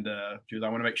 And she goes, I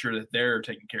want to make sure that they're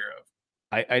taken care of.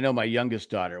 I know my youngest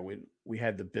daughter, we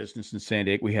had the business in San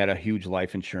Diego. We had a huge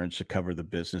life insurance to cover the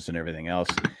business and everything else.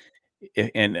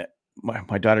 And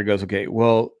my daughter goes, okay,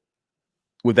 well,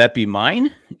 would that be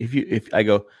mine? If I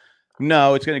go,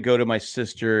 no, it's going to go to my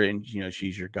sister, and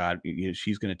she's your god.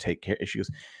 She's going to take care. She goes,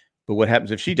 but what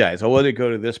happens if she dies? Oh, well, they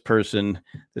go to this person.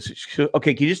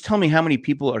 Okay, can you just tell me how many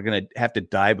people are going to have to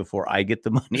die before I get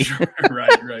the money?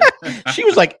 Right. She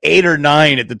was like 8 or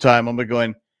 9 at the time. I'm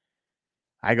going.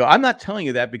 I'm not telling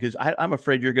you that because I'm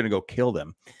afraid you're going to go kill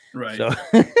them. Right. So,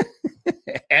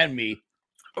 and me.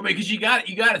 I mean, because you got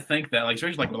to think that, like,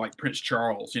 especially like Prince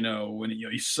Charles, when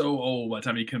he's so old by the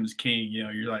time he becomes king,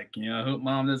 you're like, I hope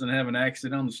mom doesn't have an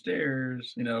accident on the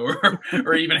stairs,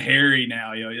 or even Harry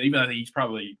now, even though he's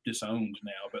probably disowned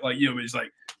now, but like, it's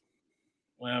like,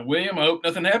 well, William, I hope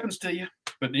nothing happens to you,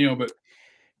 but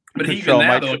but even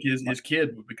now, though, his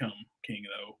kid would become king,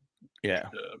 though. Yeah.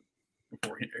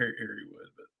 Before Harry would,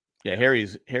 but yeah,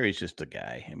 Harry's just a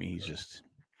guy. I mean, he's just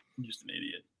an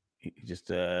idiot. He just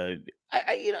I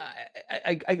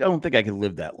don't think I could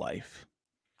live that life.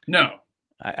 No,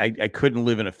 I couldn't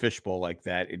live in a fishbowl like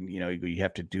that, and you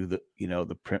have to do the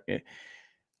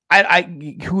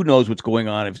who knows what's going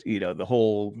on if the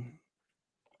whole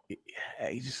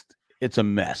it's a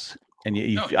mess, and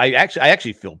I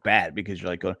actually feel bad because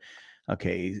you're like going,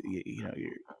 okay,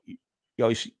 you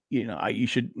always, you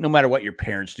should, no matter what your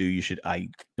parents do, I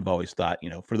have always thought,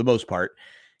 for the most part,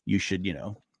 you should,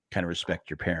 kind of respect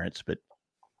your parents. But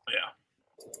yeah,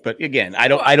 but again, I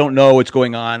don't know what's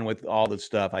going on with all this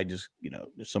stuff. I just,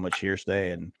 there's so much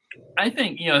hearsay, and I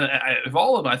think, of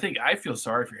all of them, I think I feel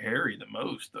sorry for Harry the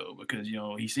most, though, because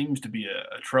he seems to be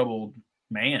a troubled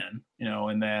man,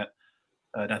 and that.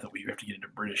 Not that we have to get into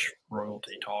British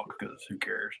royalty talk because who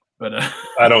cares? But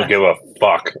I don't give a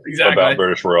fuck exactly. about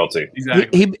British royalty.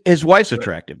 Exactly. His wife's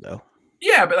attractive though.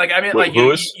 Yeah, but like I mean, like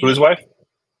whose wife?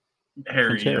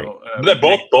 Harry.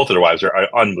 Both of their wives are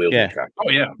unbelievably attractive.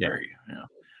 Oh yeah, Harry. Yeah.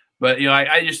 But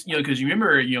I just because you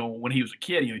remember when he was a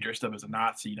kid, he dressed up as a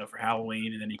Nazi, for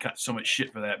Halloween, and then he got so much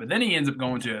shit for that. But then he ends up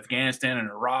going to Afghanistan and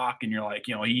Iraq, and you're like,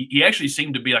 he actually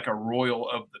seemed to be like a royal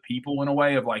of the people in a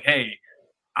way of like, hey.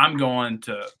 I'm going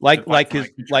to like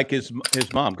his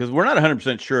mom, because we're not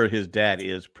 100% sure his dad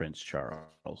is Prince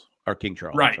Charles or King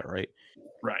Charles, right?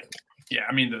 Right. Yeah,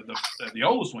 I mean the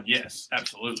oldest one, yes,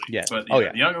 absolutely. Yeah. But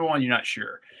the younger one, you're not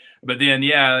sure. But then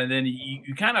and then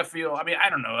you kind of feel. I mean, I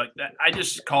don't know. Like that, I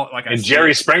just call it like. And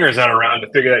Jerry Springer's not around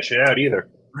to figure that shit out either.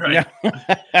 Right.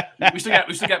 Yeah. we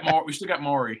still got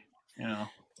Maury. You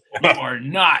are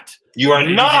not. You are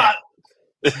not.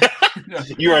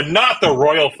 You are not the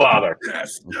royal father.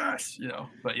 Yes.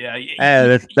 But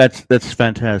yeah. That's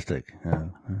fantastic.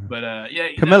 But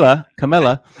Camilla.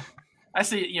 I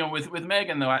see it, with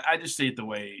Meghan though. I just see it the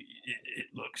way it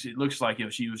looks. It looks like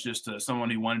she was just someone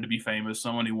who wanted to be famous,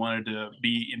 someone who wanted to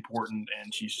be important,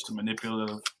 and she's just a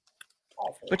manipulative.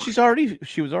 But she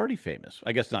was already famous.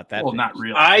 I guess not that. Well, famous. not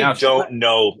really. I don't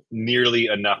know nearly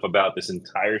enough about this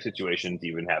entire situation to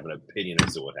even have an opinion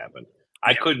as to what happened.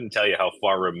 I couldn't tell you how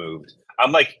far removed.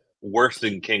 I'm like worse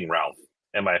than King Ralph.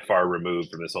 Am I far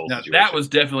removed from this whole situation? That was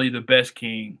definitely the best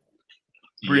king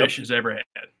British has ever had.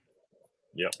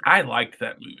 Yep. I liked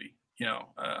that movie. Been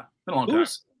a long time.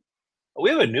 We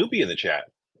have a newbie in the chat.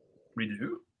 We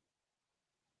do?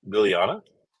 Liliana?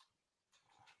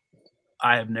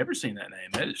 I have never seen that name.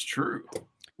 That is true.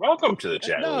 Welcome to the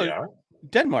chat, Liliana.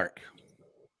 Denmark.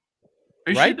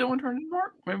 Is she the one from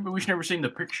Denmark? Maybe we've never seen the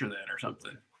picture then or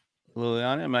something.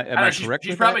 Liliana, am I correct?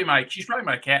 She's probably my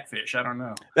catfish. I don't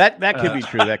know. That could be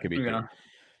true. That could be true.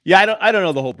 Yeah, I don't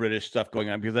know the whole British stuff going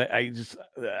on because I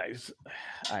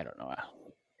don't know.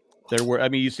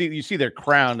 You see their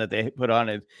crown that they put on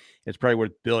it. It's probably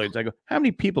worth billions. I go, how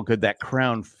many people could that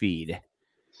crown feed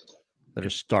that are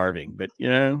starving? But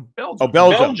Belgium.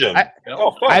 Belgium.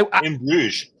 In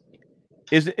Bruges.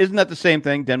 Isn't that the same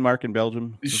thing? Denmark and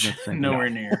Belgium? Nowhere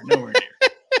near.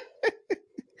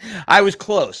 I was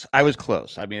close. I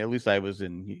mean, at least I was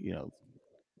in,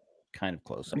 kind of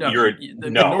close. You're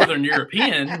Northern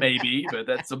European, maybe, but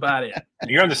that's about it.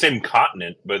 You're on the same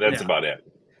continent, but that's about it.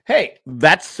 Hey,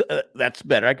 that's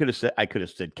better. I could have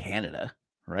said Canada,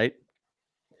 right?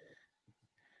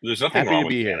 There's nothing wrong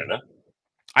with Canada.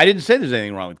 I didn't say there's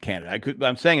anything wrong with Canada.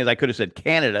 I'm saying I could have said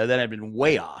Canada, then I'd been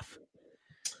way off.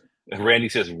 Randy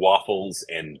says waffles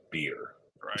and beer.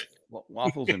 Right. Well,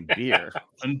 waffles and beer.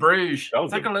 And Bruges.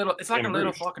 It's like a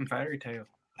little fucking fairy tale.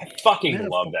 I fucking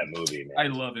love that movie, man. I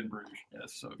love In Bruges. Yeah,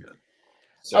 it's so good.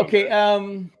 Okay.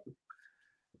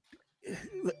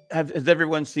 Has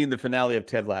everyone seen the finale of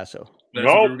Ted Lasso? That's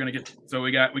what we were gonna get. So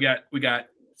we got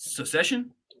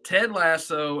Succession, Ted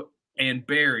Lasso, and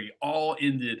Barry all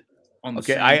ended on the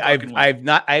same. I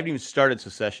haven't even started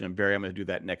Succession and Barry. I'm going to do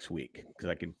that next week because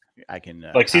I can.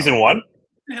 Like season 1? What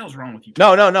the hell's wrong with you?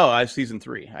 No. I have season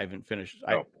 3. I haven't finished.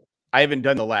 I haven't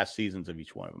done the last seasons of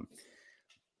each one of them.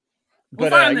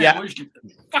 But I am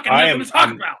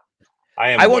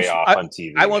way off on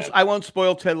TV. I won't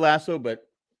spoil Ted Lasso, but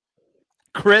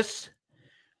Chris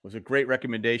was a great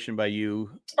recommendation by you.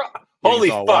 Holy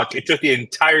fuck! It took the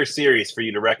entire series for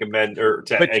you to recommend or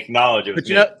to acknowledge it. But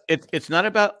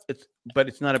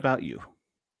it's not about you.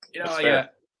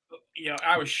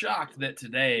 I was shocked that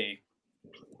today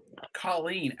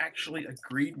Colleen actually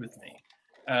agreed with me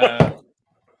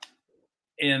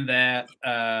in that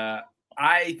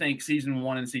I think season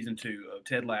 1 and season 2 of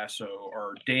Ted Lasso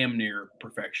are damn near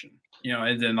perfection.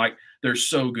 And then they're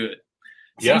so good.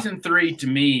 Yeah. Season 3 to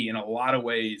me, in a lot of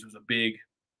ways, was a big.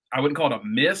 I wouldn't call it a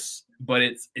miss, but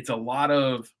it's a lot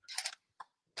of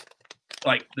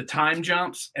the time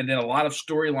jumps and then a lot of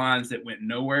storylines that went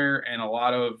nowhere and a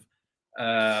lot of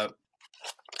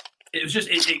it was just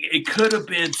it could have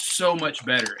been so much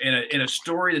better in a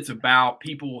story that's about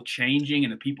people changing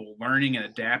and the people learning and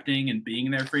adapting and being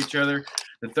there for each other.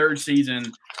 The third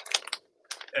season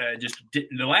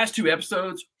the last 2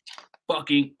 episodes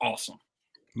fucking awesome.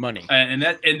 Money. And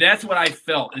that's what I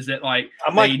felt is that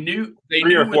they knew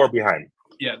 3 or 4 behind.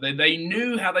 Yeah, they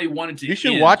knew how they wanted to. You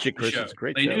should watch it, Chris. It's a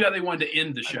great. They knew how they wanted to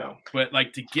end the show, but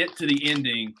to get to the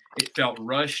ending, it felt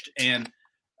rushed and.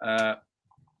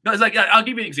 No, it's I'll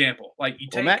give you an example. You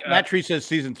take Matt Tree says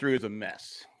season 3 is a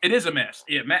mess. It is a mess.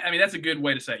 Yeah, I mean that's a good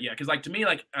way to say it. Yeah, because to me,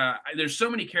 there's so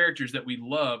many characters that we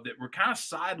love that were kind of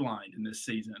sidelined in this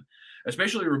season,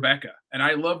 especially Rebecca. And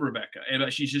I love Rebecca,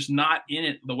 but she's just not in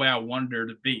it the way I wanted her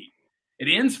to be. It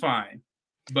ends fine,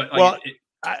 but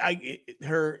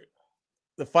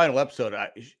the final episode,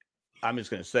 I'm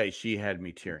just going to say she had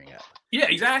me tearing up. Yeah,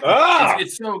 exactly.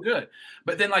 It's so good.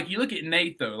 But then, you look at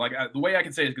Nate, though. The way I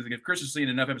can say it is because if Chris has seen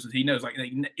enough episodes, he knows.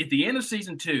 At the end of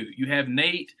season 2, you have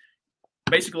Nate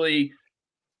basically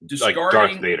discarding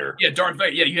Darth Vader. Yeah, Darth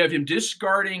Vader. Yeah, you have him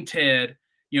discarding Ted.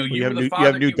 You have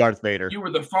new Darth Vader. You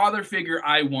were the father figure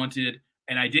I wanted,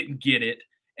 and I didn't get it.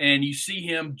 And you see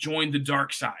him join the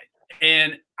dark side.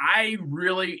 And I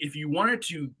really, if you wanted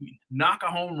to knock a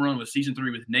home run with season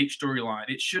 3 with Nate's storyline,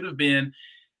 it should have been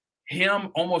him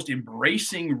almost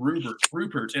embracing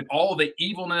Rupert and all the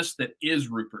evilness that is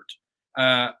Rupert.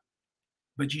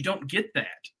 But you don't get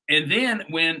that. And then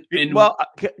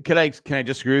can I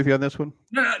disagree with you on this one?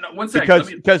 No. 1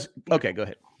 second. Because okay, go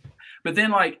ahead. But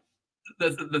then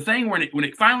the thing when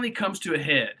it finally comes to a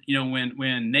head,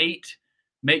 when Nate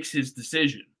makes his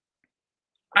decision,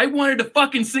 I wanted to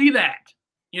fucking see that,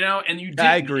 and you didn't.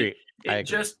 I agree. It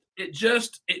just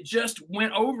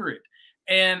went over it.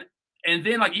 And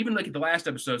then even look at the last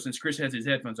episode, since Chris has his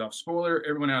headphones off, spoiler,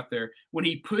 everyone out there, when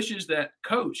he pushes that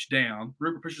coach down,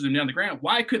 Rupert pushes him down the ground.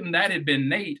 Why couldn't that have been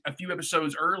Nate a few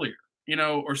episodes earlier,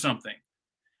 or something?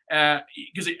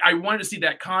 Because I wanted to see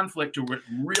that conflict to where it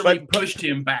really pushed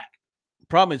him back.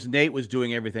 problem is Nate was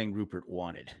doing everything Rupert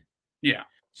wanted. Yeah.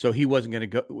 So he wasn't going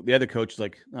to go. The other coach is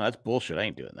like, no, that's bullshit. I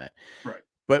ain't doing that. Right.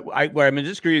 But where I'm going to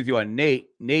disagree with you on Nate,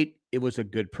 it was a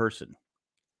good person.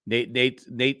 Nate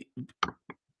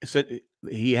said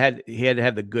he had to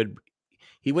have the good.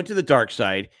 He went to the dark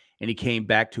side and he came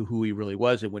back to who he really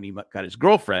was. And when he got his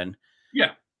girlfriend,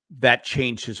 that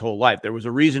changed his whole life. There was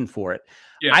a reason for it.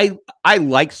 Yeah. I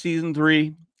like season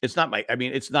 3. It's not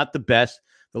it's not the best.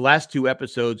 The last 2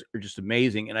 episodes are just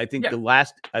amazing. And I think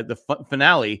the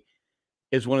finale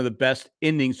is one of the best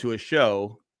endings to a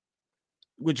show,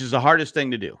 which is the hardest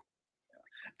thing to do.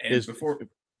 And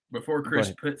before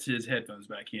Chris puts his headphones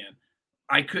back in,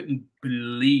 I couldn't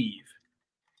believe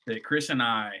that Chris and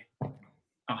I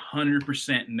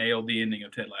 100% nailed the ending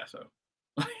of Ted Lasso.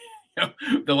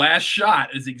 The last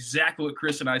shot is exactly what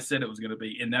Chris and I said it was going to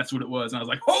be, and that's what it was. And I was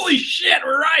like, "Holy shit,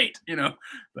 we're right!"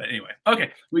 But anyway,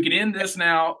 okay, we can end this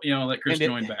now. Let Chris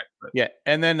join back. But. Yeah,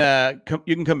 and then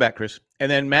you can come back, Chris.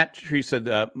 And then Matt Tree said,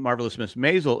 "Marvelous Miss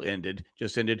Maisel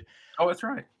just ended." Oh, that's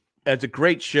right. It's a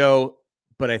great show,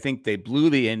 but I think they blew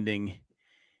the ending.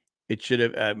 It should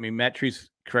have. Matt Trees,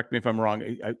 correct me if I'm wrong.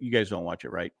 You guys don't watch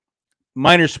it, right?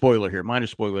 Minor spoiler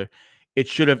here. It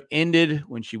should have ended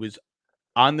when she was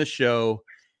on the show,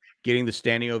 getting the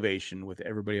standing ovation with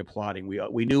everybody applauding.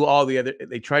 We knew all the other.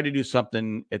 They tried to do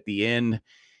something at the end,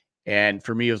 and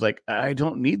for me, it was like, I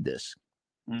don't need this.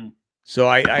 So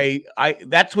I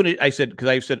that's when I said, because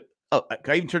I said, oh,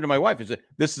 I even turned to my wife and said,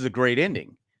 "This is a great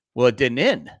ending." Well, it didn't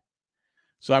end,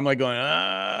 so I'm like going,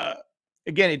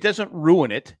 again, it doesn't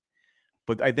ruin it,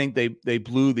 but I think they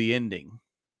blew the ending.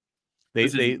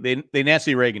 They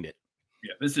Nancy Reaganed it.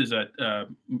 Yeah, this is a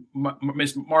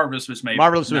Marvelous Miss Maisel.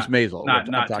 Marvelous Miss Maisel.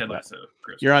 Not Ted Lasso,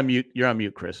 Chris. You're on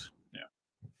mute, Chris. Yeah.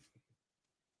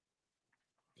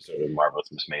 So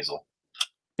Marvelous Miss Maisel.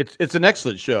 It's an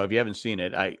excellent show. If you haven't seen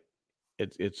it,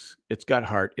 it's got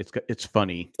heart. It's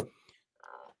funny.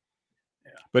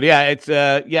 Yeah. But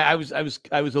yeah, I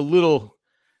was a little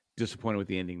disappointed with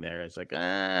the ending there. It's like,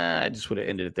 I just would have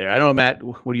ended it there. I don't know, Matt.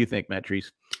 What do you think, Matt Treese?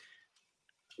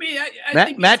 I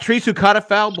think Matt Treese, who caught a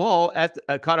foul ball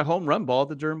caught a home run ball at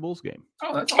the Durham Bulls game.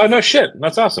 Oh, that's awesome. Oh, no shit.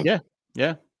 That's awesome.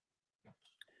 Yeah.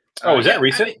 Oh, was that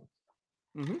recent?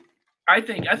 I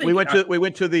think we went to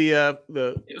the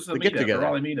it was the get together.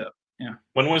 Raleigh meetup. Yeah.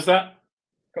 When was that?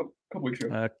 Couple weeks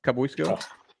ago. A couple weeks ago. Oh.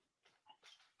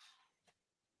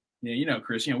 Yeah,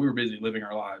 Chris. We were busy living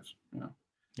our lives. Yeah.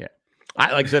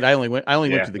 Like I said, I only went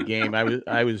to the game. I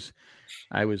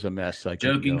was a mess.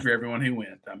 Joking for everyone who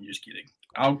went. I'm just kidding.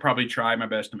 I'll probably try my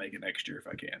best to make it next year if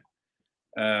I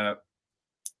can.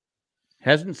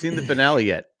 Hasn't seen the finale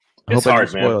yet. It's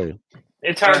hard, man.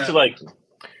 It's hard to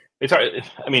It's hard.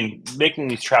 I mean, making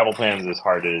these travel plans is as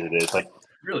hard as it is. Like, it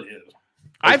really is.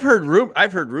 I've heard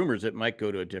rumors it might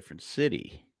go to a different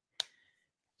city.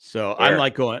 So I'm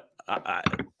like going.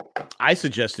 I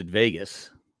suggested Vegas,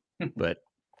 but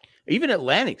even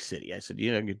Atlantic City. I said,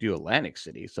 I could do Atlantic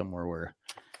City, somewhere where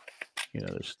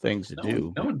there's things to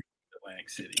do. No one Atlantic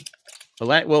City.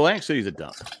 Atlantic City's a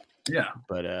dump. Yeah,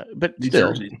 but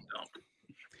still,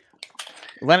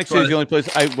 Atlantic City is the only place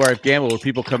where I've gambled where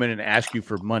people come in and ask you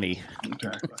for money.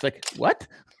 Okay. It's like, what?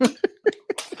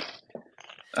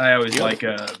 I always like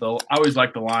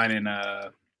the line in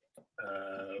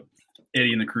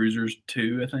Eddie and the Cruisers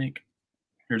 2, I think.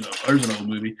 There's an old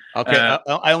movie. Okay,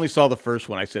 I only saw the first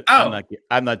one. I said,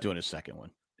 I'm not doing a second one.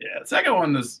 Yeah, the second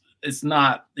one it's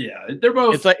not. Yeah, they're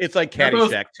both. It's like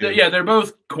Caddyshack too. Yeah, they're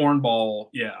both cornball.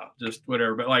 Yeah, just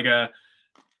whatever. But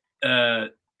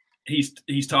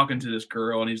he's talking to this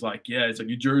girl and he's like, yeah, it's like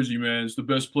New Jersey, man, it's the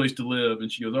best place to live.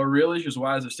 And she goes, oh, really? She goes,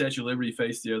 why is the Statue of Liberty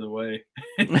faced the other way?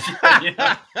 So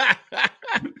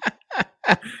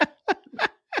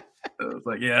it's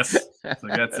like, yes. It's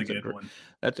like, that's a good one.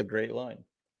 That's a great line.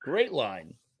 Great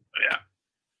line.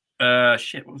 Yeah.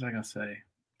 Shit, what was I gonna say?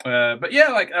 But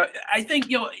yeah, I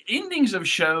think endings of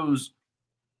shows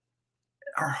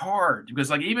are hard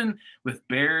because even with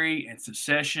Barry and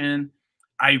Succession,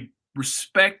 I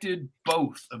respected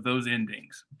both of those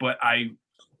endings, but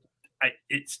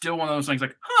it's still one of those things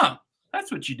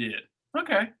that's what you did.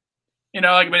 Okay.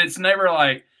 But it's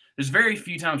never there's very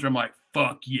few times where I'm like,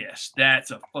 fuck yes,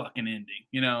 that's a fucking ending.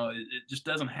 It just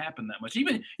doesn't happen that much.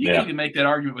 Even you can even make that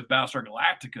argument with Battlestar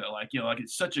Galactica,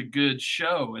 it's such a good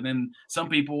show, and then some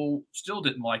people still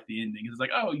didn't like the ending. It's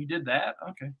like, oh, you did that,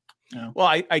 okay. Yeah. Well,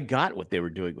 I got what they were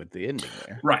doing with the ending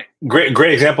there. Right.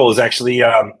 Great example is actually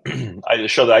the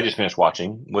show that I just finished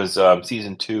watching was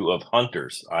season 2 of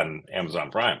Hunters on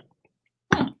Amazon Prime.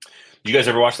 You guys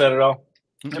ever watch that at all?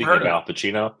 Speaking of Al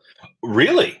Pacino,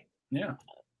 really? Yeah.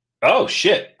 Oh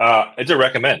shit! It's a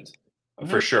recommend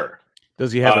for sure.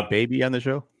 Does he have a baby on the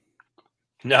show?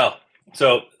 No.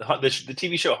 So the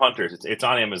TV show Hunters, it's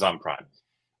on Amazon Prime.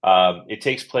 It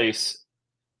takes place.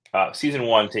 Season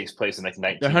 1 takes place in like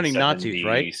 1970. They're hunting Nazis,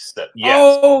 right?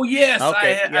 Yes. Oh yes,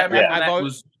 okay. I remember that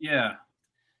was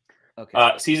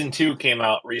Okay. Season 2 came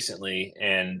out recently,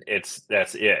 and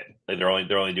that's it. Like, they're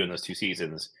only doing those 2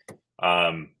 seasons.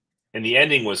 And the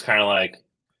ending was kind of like,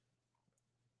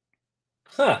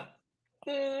 huh.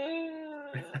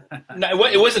 No,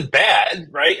 it wasn't bad,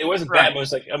 right? It wasn't bad. It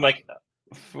was like, I'm like,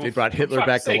 they brought Hitler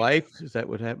back to life. Is that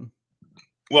what happened?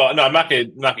 Well, no, I'm not gonna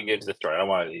get into the story. I don't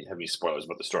want to have any spoilers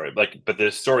about the story. But the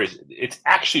story, it's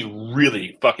actually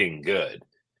really fucking good.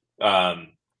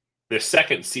 The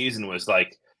second season was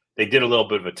like, they did a little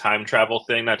bit of a time travel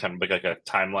thing, not time, like a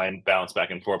timeline bounce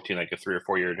back and forth between like a 3 or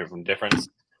 4 year difference,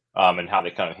 and how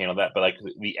they kind of handled that. But like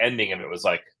the ending of it was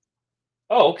like,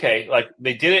 oh, okay. Like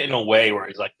they did it in a way where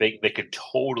it's like they could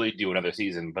totally do another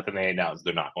season, but then they announced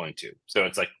they're not going to. So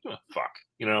it's like, oh, fuck,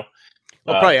 you know.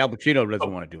 Well, probably Al Pacino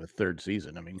doesn't want to do a 3rd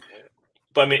season. I mean,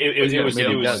 but I mean, it was. Yeah.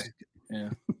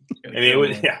 I mean, it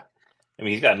was. Yeah. I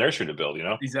mean, he's got a nursery to build, you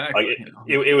know. Exactly. Like,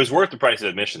 it was worth the price of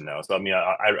admission, though. So I mean,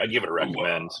 I give it a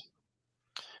recommend.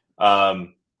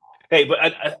 Hey,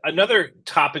 but another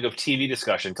topic of TV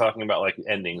discussion, talking about like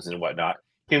endings and whatnot.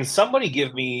 Can somebody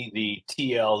give me the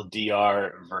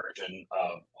TLDR version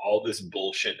of all this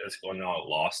bullshit that's going on at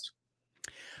Lost?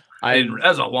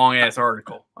 That's a long ass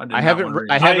article. I haven't read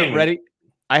it.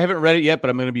 I haven't read it yet, but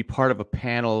I'm going to be part of a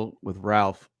panel with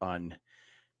Ralph on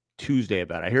Tuesday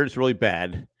about it. I hear it's really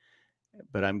bad,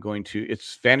 but I'm going to.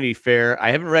 It's Vanity Fair.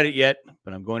 I haven't read it yet,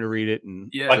 but I'm going to read it.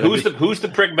 And like, who's the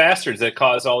prick bastards that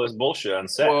caused all this bullshit on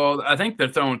set? Well, I think they're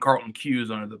throwing Carlton Cuse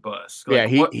under the bus.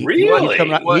 Like, yeah,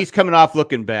 really? He's coming off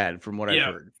looking bad, from what I've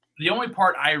heard. The only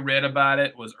part I read about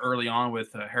it was early on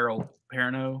with Harold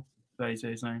Perrineau. Is that how you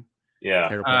say his name? Yeah.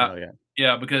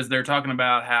 Yeah, because they're talking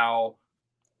about how,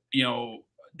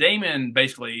 Damon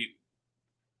basically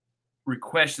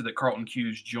requested that Carlton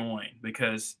Cuse join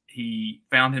because he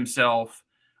found himself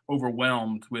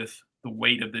overwhelmed with the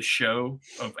weight of this show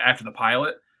after the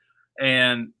pilot.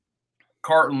 And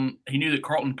he knew that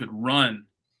Carlton could run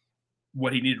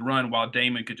what he needed to run while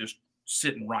Damon could just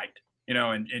sit and write,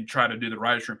 and try to do the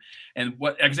writer's room. And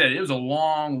like I said, it was a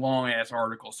long, long ass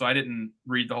article, so I didn't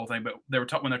read the whole thing. But when they're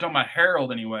talking about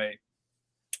Harold anyway,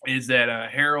 is that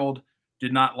Harold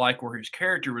did not like where his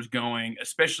character was going,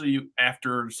 especially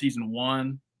after season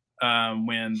 1,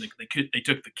 when they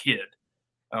took the kid,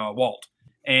 Walt,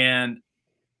 and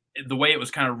the way it was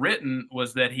kind of written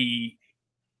was that he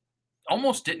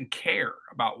almost didn't care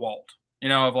about Walt,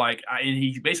 and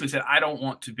he basically said, I don't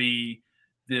want to be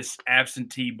this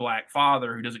absentee black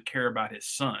father who doesn't care about his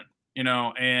son,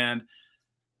 and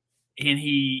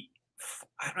he,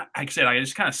 like I said, I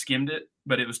just kind of skimmed it,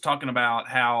 but it was talking about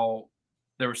how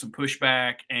there was some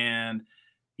pushback, and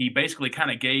he basically kind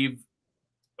of gave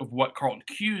of what Carlton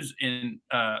Cuse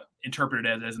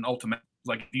interpreted as an ultimatum.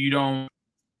 Like, if you don't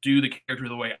do the character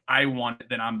the way I want it,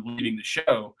 then I'm leaving the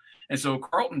show. And so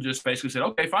Carlton just basically said,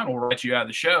 okay, fine, we'll write you out of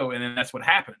the show. And then that's what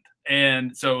happened.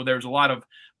 And so there's a lot of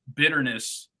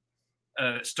bitterness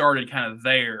started kind of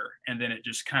there, and then it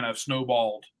just kind of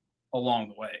snowballed along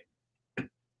the way.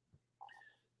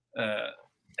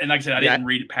 And like I said, I didn't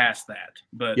read it past that,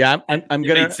 but I'm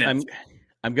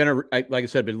gonna like I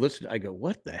said, I've been listening. I go,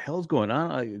 what the hell's going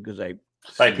on? Because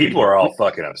people are all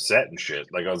fucking upset and shit.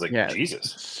 Like, I was like,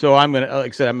 Jesus. So I'm gonna,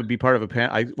 like I said, I'm gonna be part of a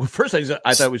panel. First I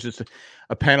thought it was just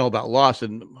a panel about Lost,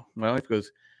 and my wife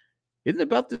goes, "Isn't it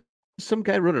about this? Some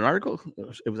guy wrote an article."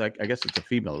 It was like, I guess it's a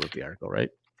female who wrote the article, right?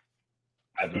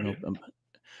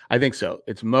 I think so.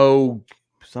 It's Mo,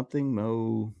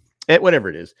 whatever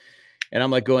it is. And I'm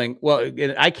like going, well,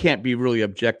 I can't be really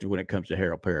objective when it comes to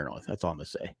Harold Perrineau. That's all I'm gonna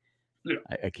say. Yeah.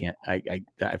 I can't. The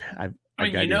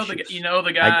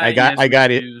guy. I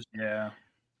got it. Yeah.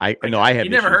 I know. I have.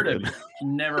 You never heard of it.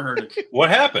 Never heard it. What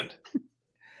happened?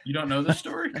 You don't know the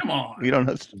story? Come on. You don't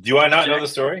know. Do I not know the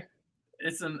story?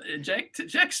 It's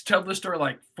Jack's told the story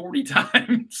like 40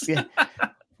 times. Yeah.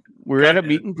 We're at a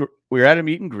meet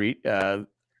and greet.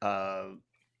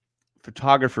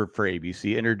 Photographer for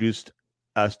ABC introduced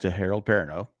us to Harold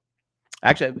Perrineau.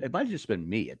 Actually, it might have just been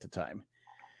me at the time.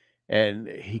 And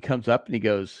he comes up and he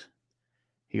goes,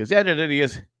 yeah,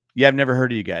 I've never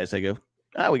heard of you guys. I go,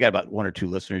 we got about 1 or 2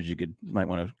 listeners. Might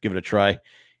want to give it a try.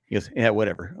 He goes, yeah,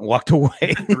 whatever. And walked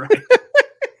away. Right.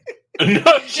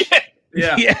 No shit.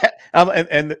 Yeah. Yeah.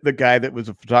 And the guy that was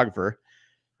a photographer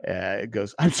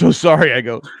goes, I'm so sorry. I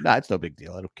go, nah, it's no big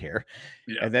deal. I don't care.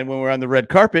 Yeah. And then when we're on the red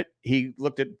carpet, he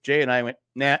looked at Jay and I and went,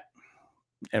 nah,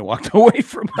 and walked away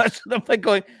from us. And I'm like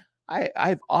going,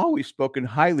 I've always spoken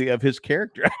highly of his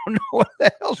character. I don't know what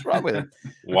the hell's wrong with him.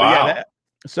 Wow.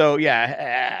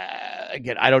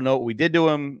 Again, I don't know what we did to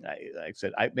him. Like I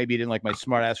said, maybe he didn't like my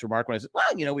smart ass remark when I said,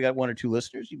 well, we got 1 or 2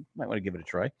 listeners. You might want to give it a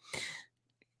try.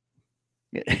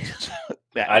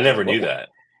 I never knew that.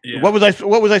 Yeah. What was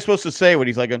I supposed to say when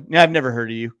he's like, yeah, I've never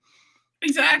heard of you.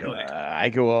 Exactly. I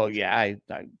go, well, yeah,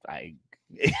 I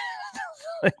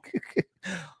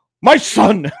my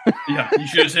son. Yeah, you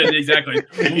should have said exactly.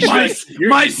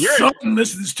 My son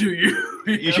listens to you.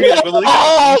 You should be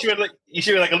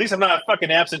like, at least I'm not a fucking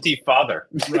absentee father.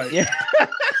 Right. Yeah.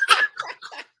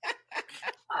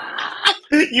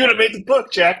 You would have made the book,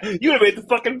 Jack. You would have made the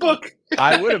fucking book.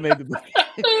 I would have made the book.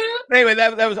 Anyway,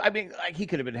 that was. I mean, like he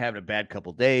could have been having a bad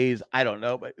couple days. I don't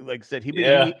know, but like I said, he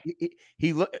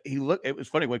looked. It was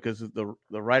funny because the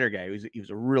writer guy, he was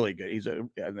a really good. He's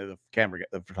the camera guy,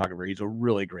 the photographer. He's a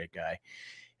really great guy.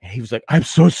 And he was like, I'm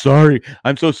so sorry,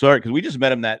 because we just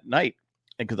met him that night,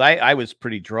 and because I was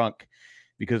pretty drunk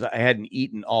because I hadn't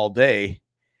eaten all day,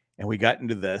 and we got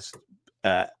into this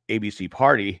ABC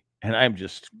party, and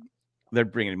they're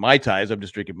bringing Mai Tais. I'm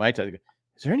just drinking Mai Tais.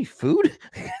 Is there any food?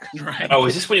 Right. Oh,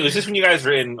 is this when you guys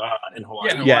were in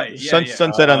Hawaii? Yeah,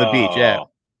 sunset on the beach. Yeah,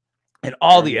 and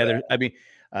all the other. I mean,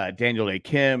 Daniel A.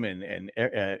 Kim and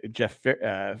Jeff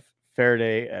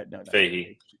Faraday.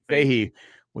 Fahey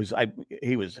was.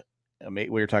 He was. We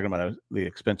were talking about the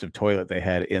expensive toilet they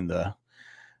had in the.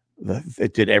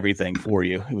 It did everything for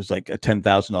you. It was like a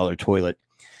 $10,000 toilet.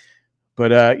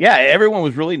 But everyone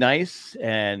was really nice,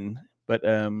 but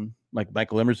like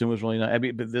Michael Emerson was really nice. I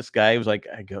mean, but this guy was like,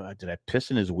 I go, did I piss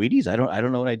in his Wheaties? I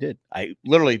don't know what I did. I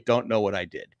literally don't know what I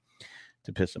did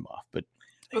to piss him off. But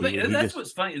that's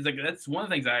what's funny. Is like that's one of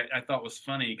the things I thought was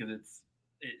funny because it's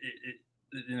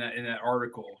in that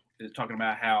article is talking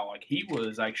about how like he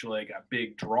was actually like a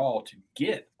big draw to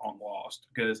get on Lost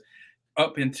because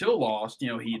up until Lost, he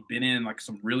had been in like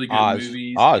some really good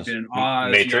movies. He'd been in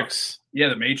Oz, Matrix.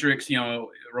 The Matrix,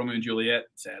 Romeo and Juliet,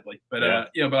 sadly. But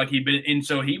but like he'd been and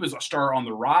so he was a star on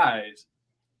the rise.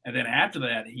 And then after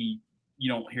that, you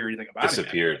don't hear anything about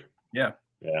disappeared. Him.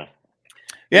 Yeah.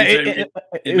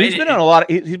 He's been on a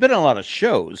lot of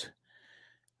shows.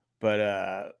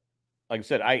 But like I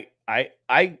said,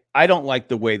 I don't like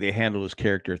the way they handle his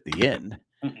character at the end.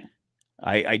 Mm-hmm.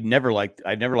 I never liked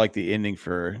the ending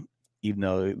for even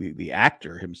though the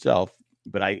actor himself,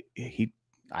 but I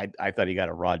thought he got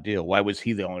a raw deal. Why was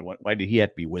he the only one? Why did he have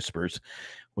to be Whispers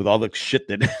with all the shit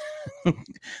that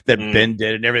Ben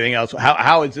did and everything else?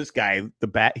 How is this guy the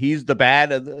bad? He's the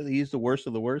bad. He's the worst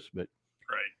of the worst. But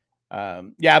right.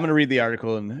 I'm going to read the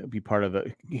article and be part of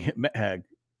it.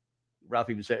 Ralph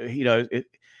even said,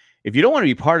 if you don't want to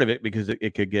be part of it because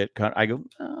it could get cut, I go,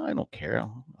 I don't care.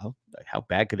 How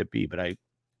bad could it be? But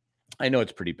I know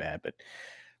it's pretty bad, but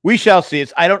we shall see.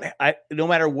 No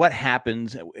matter what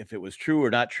happens, if it was true or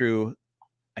not true,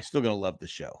 I'm still going to love the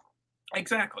show.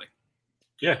 Exactly.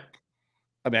 Yeah.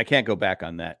 I mean, I can't go back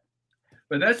on that.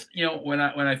 But that's, when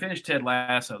I finished Ted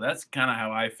Lasso, that's kind of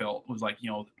how I felt. Was like,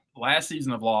 last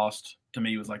season of Lost to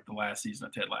me was like the last season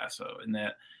of Ted Lasso, in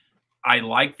that I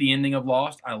like the ending of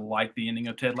Lost. I like the ending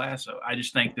of Ted Lasso. I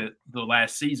just think that the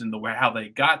last season, the way how they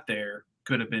got there,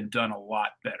 could have been done a lot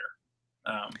better.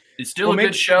 It's still a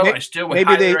good show. I still would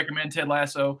highly recommend Ted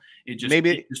Lasso. It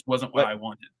just wasn't what I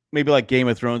wanted. Maybe like Game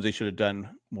of Thrones, they should have done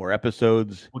more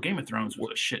episodes. Well, Game of Thrones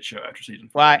was a shit show after season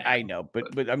 4. Well, I know,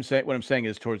 but what I'm saying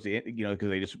is towards the end, because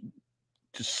they just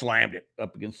slammed it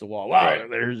up against the wall. Wow,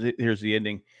 right. Here's the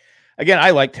ending. Again, I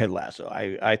like Ted Lasso.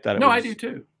 I thought it was. No, I do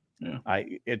too. Yeah.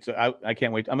 I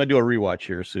can't wait. I'm gonna do a rewatch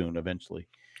here soon, eventually.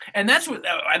 And that's what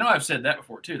I know. I've said that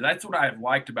before too. That's what I've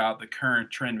liked about the current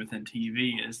trend within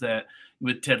TV is that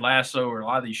with Ted Lasso or a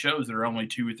lot of these shows that are only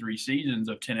 2 or 3 seasons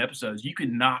of 10 episodes, you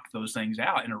can knock those things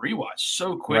out in a rewatch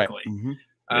so quickly. Right.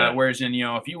 Mm-hmm. Whereas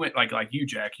if you went like you,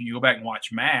 Jack, you go back and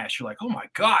watch MASH, you're like, oh my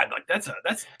God, like that's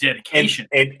dedication.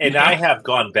 And I have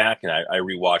gone back and I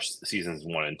rewatched seasons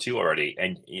 1 and 2 already.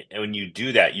 And when you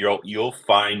do that, you'll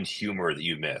find humor that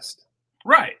you missed.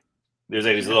 Right. There's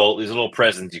like these little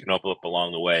presents you can open up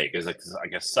along the way because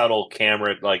like a subtle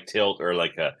camera like tilt or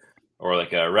like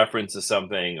a reference to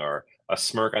something or a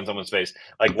smirk on someone's face.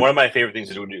 Like one of my favorite things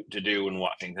to do when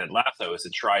watching Ted Lasso is to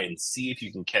try and see if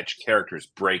you can catch characters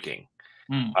breaking.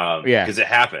 Because it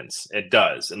happens, it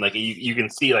does, and like you can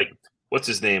see like what's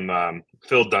his name,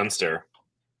 Phil Dunster,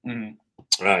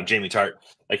 Jamie Tart,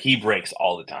 like he breaks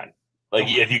all the time. Like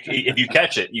if you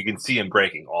catch it, you can see him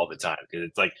breaking all the time because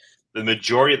it's like. The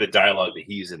majority of the dialogue that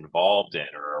he's involved in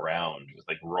or around with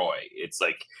like Roy, it's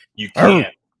like you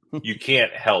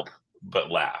can't help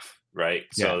but laugh. Right.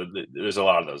 Yeah. So there's a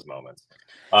lot of those moments.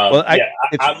 Well,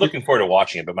 I'm looking forward to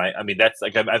watching it, but that's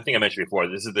like, I think I mentioned before,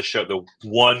 this is the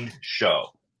one show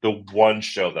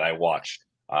that I watch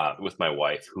with my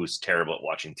wife, who's terrible at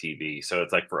watching TV. So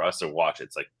it's like for us to watch,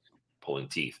 it's like pulling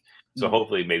teeth. So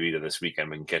hopefully maybe this weekend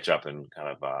we can catch up and kind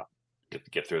of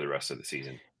get through the rest of the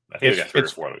season. I think we got 3 or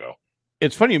 4 to go.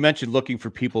 It's funny you mentioned looking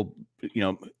for people,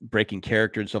 breaking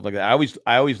character and stuff like that.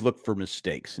 I always look for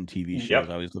mistakes in TV shows. Yep.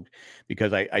 I always look,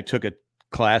 because I took a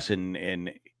class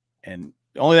and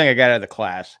the only thing I got out of the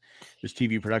class, this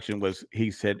TV production, was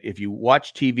he said, if you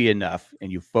watch TV enough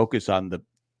and you focus on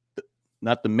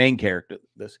not the main character,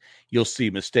 you'll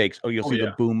see mistakes. Or you'll see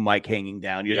the boom mic hanging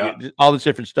down. All this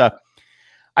different stuff.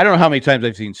 I don't know how many times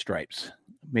I've seen Stripes,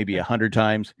 maybe 100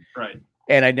 times. Right.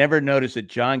 And I never noticed that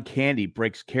John Candy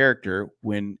breaks character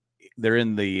when they're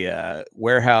in the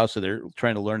warehouse, so they're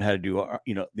trying to learn how to do,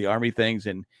 the Army things.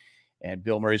 And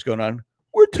Bill Murray's going on,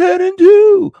 we're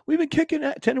 10-2. We've been kicking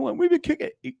at 10-1. We've been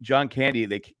kicking. John Candy,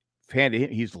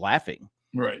 he's laughing.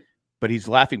 Right. But he's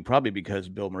laughing probably because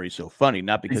Bill Murray's so funny,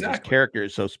 not because his character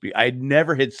is so I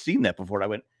never had seen that before. And I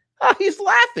went, he's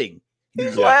laughing.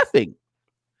 He's laughing.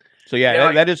 So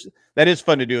that is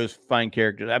fun to do, is find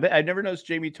characters. I never noticed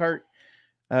Jamie Tart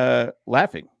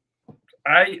laughing.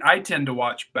 I tend to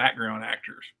watch background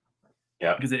actors.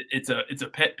 Yeah. Because it's a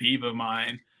pet peeve of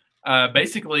mine.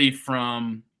 Basically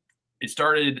it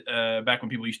started back when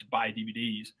people used to buy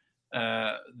DVDs.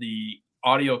 The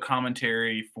audio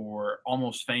commentary for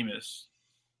Almost Famous,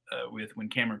 when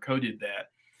Cameron Crowe did that.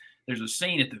 There's a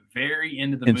scene at the very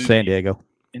end of the movie in San Diego.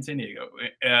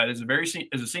 There's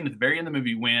a scene at the very end of the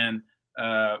movie when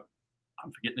I'm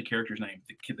forgetting the character's name,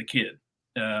 the kid,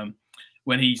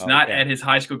 when he's not at his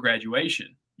high school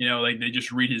graduation. They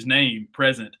just read his name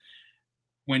present.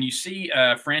 When you see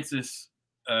Frances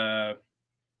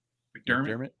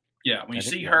McDermott, when you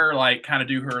see her kind of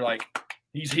do her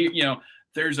he's here,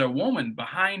 there's a woman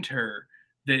behind her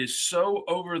that is so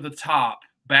over the top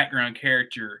background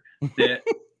character that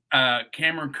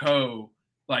Cameron Crowe,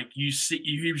 you see,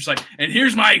 he was like, and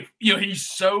here's my, he's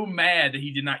so mad that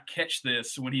he did not catch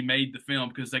this when he made the film,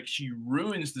 because she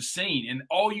ruins the scene, and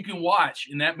all you can watch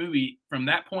in that movie from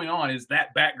that point on is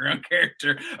that background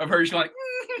character of her just going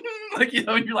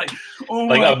you're like, oh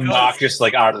my God. Obnoxious,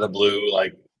 out of the blue,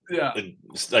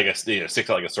 sticks out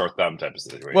like a sore thumb type of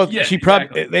situation. Well,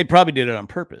 they probably did it on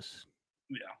purpose.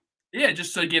 Yeah,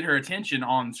 just to get her attention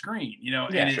on screen,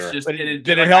 and it's just. Did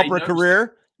it help her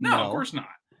career? No, of course not.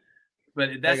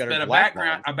 But a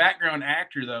background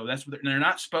actor, though. That's what they're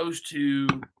not supposed to.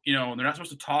 They're not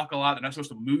supposed to talk a lot. They're not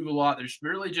supposed to move a lot. They're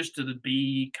really just to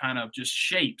be kind of just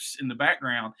shapes in the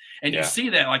background. And you see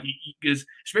that, because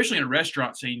especially in a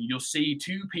restaurant scene, you'll see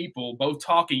 2 people both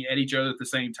talking at each other at the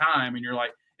same time, and you're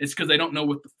like, it's because they don't know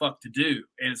what the fuck to do.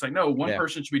 And it's like, no, one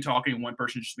person should be talking, and one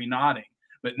person should be nodding,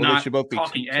 but not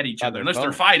talking at each other unless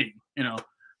they're fighting. But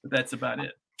that's about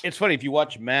it. It's funny, if you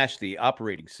watch MASH, the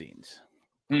operating scenes.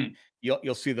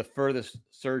 You'll see the furthest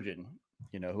surgeon,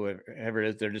 whoever it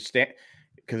is, they're just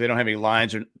because they don't have any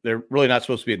lines, or they're really not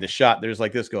supposed to be in the shot. There's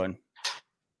this going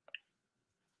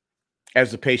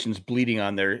as the patient's bleeding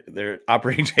on their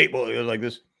operating table, like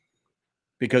this,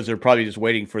 because they're probably just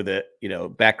waiting for the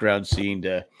background scene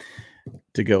to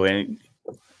go in.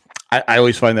 I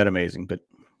always find that amazing, but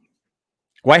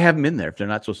why have them in there if they're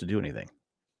not supposed to do anything,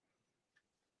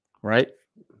 right?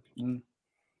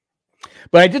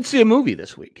 But I did see a movie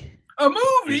this week. A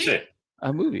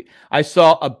movie. I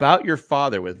saw About Your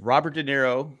Father with Robert De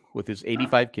Niro with his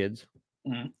 85 kids.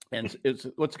 Mm-hmm. And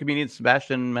what's the comedian?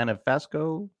 Sebastian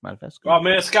Maniscalco? Oh,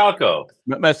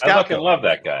 Maniscalco. I love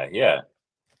that guy. Yeah.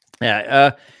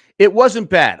 Yeah. It wasn't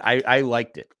bad. I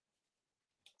liked it.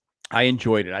 I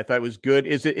enjoyed it. I thought it was good.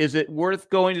 Is it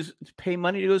worth going to pay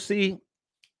money to go see?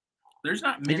 There's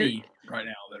not many right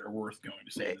now that are worth going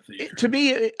to see in the theater. To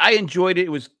me, I enjoyed it.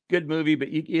 It was a good movie, but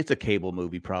it's a cable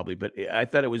movie probably. But I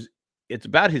thought it's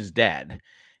about his dad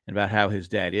and about how his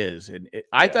dad is. And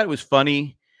I thought it was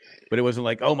funny, but it wasn't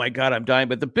like, oh my God, I'm dying.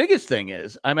 But the biggest thing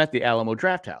is I'm at the Alamo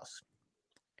Drafthouse.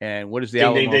 And what is the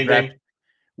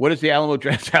What is the Alamo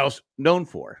Drafthouse known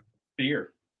for?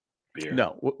 Beer.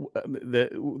 No,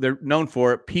 they're known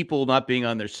for people not being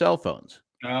on their cell phones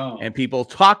and people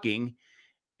talking.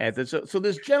 So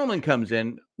this gentleman comes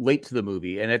in late to the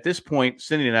movie, and at this point,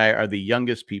 Cindy and I are the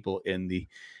youngest people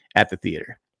at the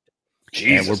theater.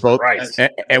 Jesus and we're both Christ.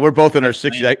 And we're both in our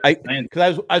 60s.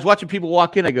 Because I was watching people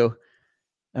walk in. I go,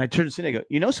 and I turned to Cindy. I go,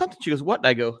 you know something? She goes, what? And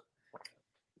I go,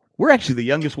 we're actually the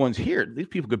youngest ones here. These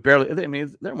people could barely. I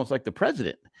mean, they're almost like the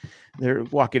president. They're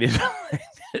walking in.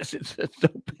 It's so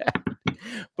bad.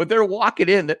 But they're walking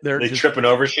in. They're just tripping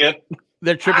over shit.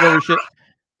 They're tripping over shit.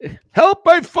 Help!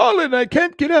 I've fallen. I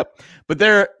can't get up. But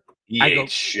he ate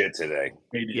shit today.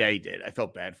 Yeah, he did. I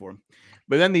felt bad for him.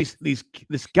 But then this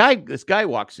guy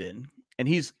walks in, and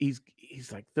he's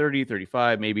like 30,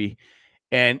 35 maybe,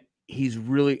 and he's I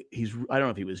don't know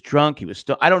if he was drunk. He was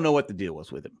still. I don't know what the deal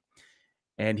was with him.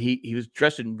 And he was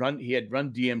dressed in he had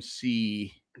Run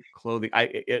DMC clothing.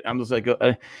 I'm just like,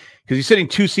 because he's sitting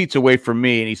 2 seats away from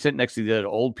me, and he's sitting next to the other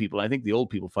old people. I think the old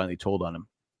people finally told on him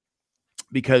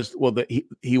because,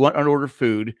 he went on order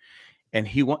food, and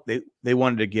they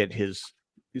wanted to get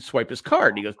swipe his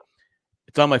card. He goes,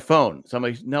 it's on my phone. So I'm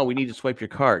like, no, we need to swipe your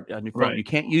card on your phone. Right. You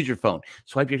can't use your phone.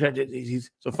 Swipe your card.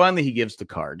 So finally he gives the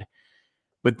card,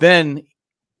 but then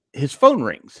his phone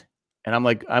rings. And I'm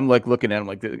like looking at him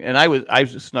like this. And I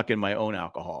just snuck in my own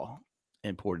alcohol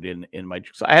and poured it in my,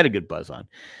 so I had a good buzz on.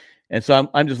 And so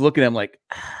I'm just looking at him like,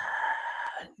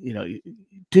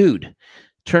 dude,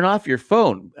 turn off your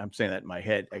phone. I'm saying that in my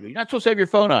head. I go, you're not supposed to have your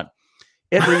phone on.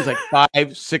 It rings like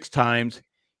 5-6 times.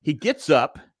 He gets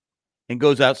up and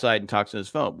goes outside and talks on his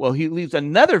phone. Well, he leaves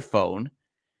another phone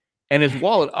and his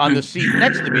wallet on the seat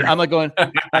next to me. I'm like going,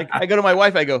 I go to my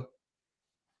wife. I go,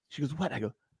 she goes, what? I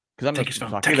go, because I'm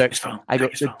not talking about phone. I go,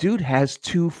 the dude has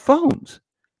 2 phones.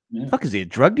 Yeah. Fuck, is he a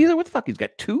drug dealer? What the fuck? He's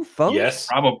got 2 phones? Yes,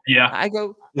 probably. Yeah. I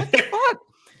go, what the fuck?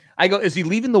 I go, is he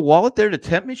leaving the wallet there to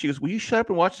tempt me? She goes, will you shut up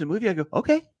and watch the movie? I go,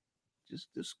 okay.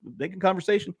 Just making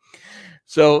conversation.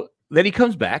 So then he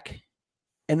comes back,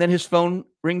 and then his phone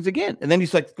rings again. And then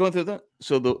he's like going through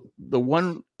so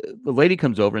the lady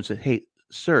comes over and says, hey,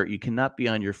 sir, you cannot be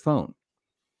on your phone.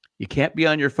 You can't be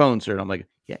on your phone, sir. And I'm like,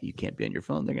 yeah, you can't be on your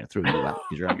phone. They're going to throw you out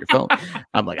because you're on your phone.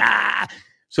 I'm like, ah.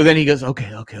 So then he goes,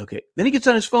 okay. Then he gets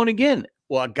on his phone again.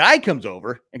 Well, a guy comes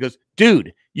over and goes,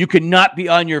 dude, you cannot be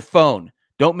on your phone.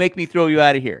 Don't make me throw you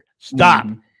out of here. Stop.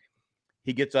 Mm-hmm.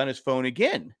 He gets on his phone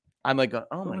again. I'm like, oh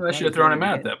my God. I should have thrown him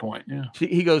out at that point. Yeah.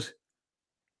 He goes,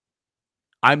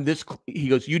 he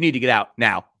goes, you need to get out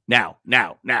now.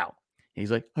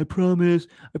 He's like, I promise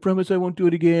I won't do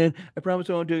it again. I promise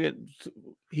I won't do it. So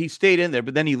he stayed in there,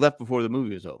 but then he left before the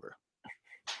movie was over.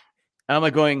 And I'm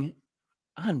like going,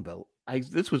 unbelievable.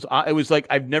 It was like,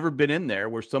 I've never been in there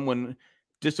where someone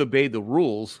disobeyed the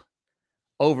rules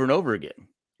over and over again.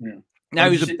 Yeah. Now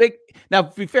now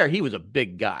to be fair, he was a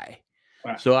big guy.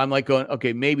 Wow. So I'm like going,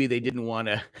 okay, maybe they didn't want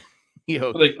to,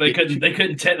 they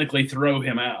couldn't technically throw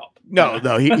him out.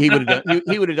 No, he would have done.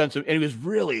 He would have done some, and he was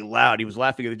really loud. He was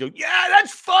laughing at the joke. Yeah,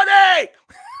 that's funny.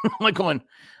 I'm like going.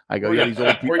 I go. Yeah, these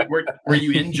old people. Were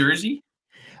you in Jersey?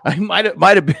 I might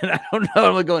have been. I don't know.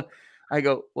 I'm like going. I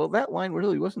go. Well, that line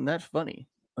really wasn't that funny.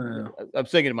 I'm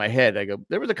thinking in my head. I go.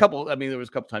 There was a couple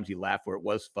times he laughed where it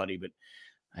was funny, but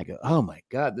I go, oh my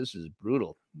God, this is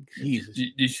brutal. Jesus. Did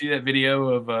you see that video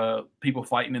of people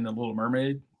fighting in the Little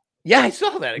Mermaid? Yeah, I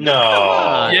saw that.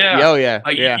 No. Yeah. Oh, yeah.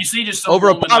 Like, yeah. You see just over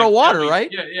a pot of water,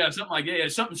 right? Yeah, something like that. Yeah,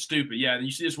 something stupid. Yeah, and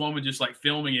you see this woman just like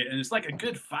filming it, and it's like a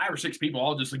good 5 or 6 people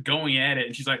all just like going at it,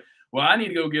 and she's like, "Well, I need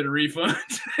to go get a refund."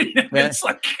 It's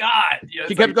like, God. Yeah,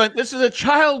 she kept going. This is a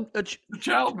child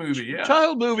movie. Yeah,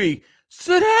 child movie.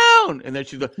 Sit down. And then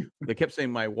they kept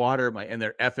saying my water, and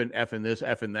they're effing this,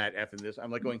 effing that, effing this.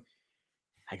 I'm like going.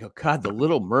 I go, God, the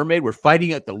Little Mermaid. We're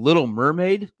fighting at the Little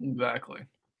Mermaid. Exactly.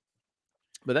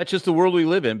 But that's just the world we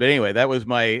live in. But anyway, that was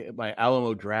my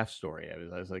Alamo draft story.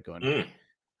 I was like going,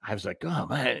 I was like, oh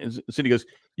man. And Cindy goes,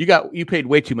 you paid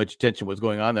way too much attention to what's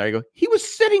going on there. I go, he was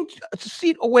sitting a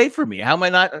seat away from me. How am I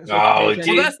not? Well,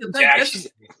 that's the thing.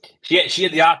 She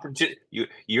had the opportunity.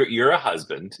 You're a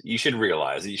husband. You should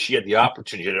realize that she had the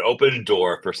opportunity to open a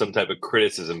door for some type of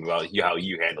criticism about how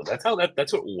you handled. That's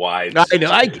what wives. I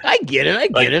know. I get it. I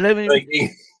get it. I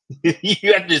mean.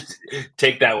 You have to just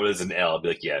take that one as an L. Be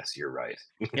like, yes, you're right.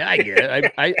 Yeah, I get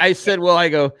it. I said, well,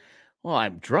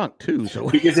 I'm drunk too. So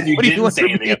because if you didn't say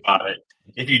anything about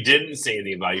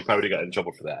it, you probably got in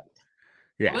trouble for that.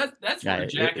 Yeah, well, that's where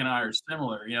Jack and I are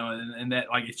similar, and that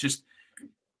like it's just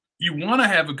you want to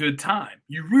have a good time,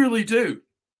 you really do,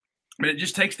 but it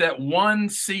just takes that one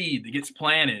seed that gets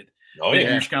planted. Oh yeah,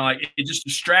 you're just kind of like it just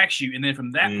distracts you, and then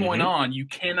from that point on, you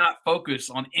cannot focus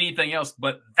on anything else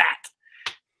but that.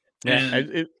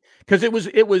 Yeah, because it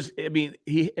was. I mean,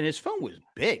 his phone was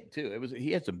big too.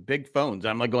 He had some big phones.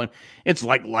 I'm like going, it's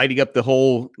like lighting up the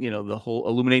whole,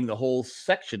 illuminating the whole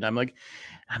section. I'm like,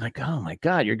 oh my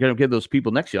God, you're gonna get those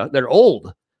people next to you. They're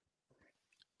old.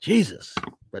 Jesus,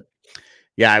 but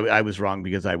yeah, I was wrong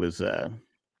because I was.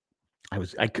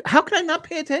 How can I not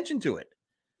pay attention to it?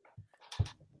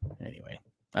 Anyway,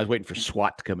 I was waiting for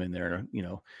SWAT to come in there.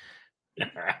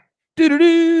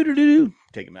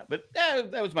 Take him out. But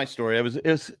that was my story. It was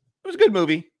a good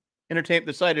movie. entertainment.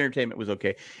 The side entertainment was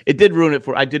okay. It did ruin it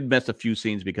I did miss a few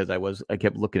scenes because I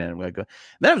kept looking at him. I go,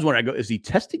 then I was wondering, is he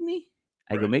testing me?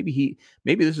 I go, maybe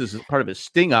this is part of his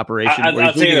sting operation where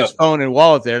he's leaving his phone and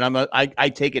wallet there, and I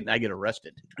take it and I get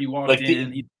arrested. You walked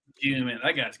in,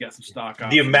 that guy's got some stock.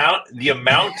 The amount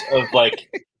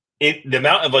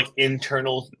of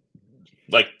internal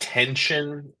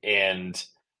tension and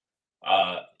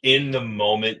in the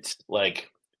moment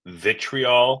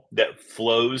vitriol that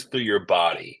flows through your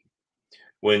body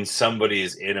when somebody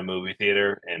is in a movie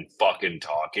theater and fucking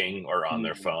talking or on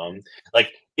their phone,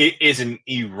 it is an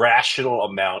irrational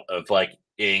amount of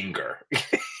anger.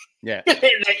 Yeah.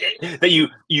 that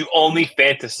you only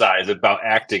fantasize about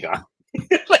acting on.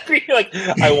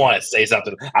 I want to say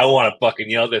something. I want to fucking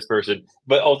yell at this person,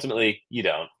 but ultimately you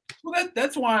don't. Well,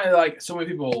 that's why so many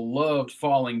people loved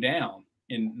Falling Down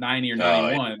in 90 or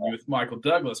 91 with Michael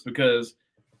Douglas, because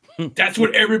that's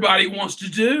what everybody wants to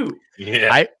do.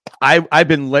 Yeah. I've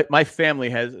been my family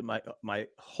has my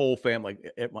whole family,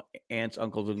 my aunts,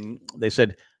 uncles, and they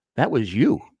said that was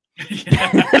you.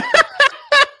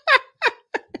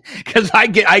 Because I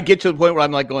get to the point where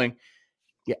I'm going,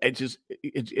 yeah, it just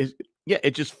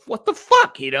what the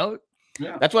fuck, Yeah.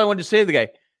 That's why I wanted to say to the guy,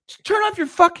 just turn off your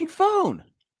fucking phone.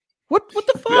 What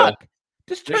the fuck? Yeah.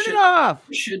 Just turn it off.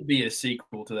 There should be a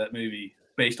sequel to that movie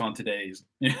based on today's.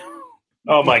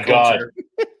 Oh my god!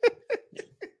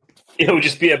 It would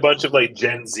just be a bunch of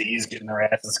Gen Zs getting their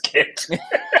asses kicked.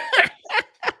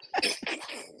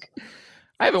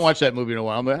 I haven't watched that movie in a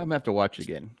while, but I'm gonna have to watch it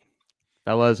again.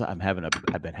 Fellas, I've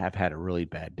had a really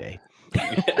bad day.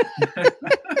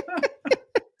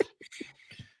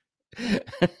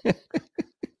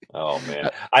 Oh man,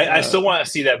 I still want to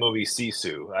see that movie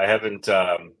Sisu. I haven't.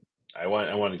 I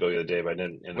wanted to go the other day, but I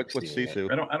didn't. What's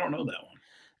Sisu? I don't know that one.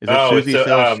 Is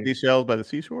it seashells by the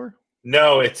seashore?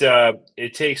 No,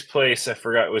 it takes place. I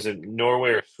forgot. Was it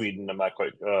Norway or Sweden? I'm not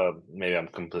quite. Maybe I'm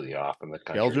completely off in the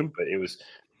country. Belgium, but it was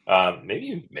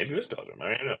maybe it was Belgium.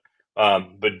 I don't know.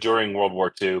 But during World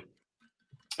War II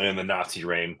and the Nazi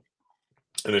reign,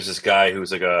 and there's this guy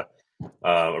who's a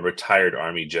retired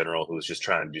army general who's just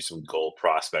trying to do some gold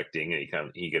prospecting,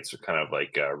 and he gets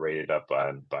raided up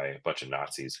by a bunch of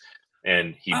Nazis,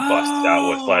 and he busts out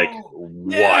with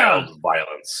wild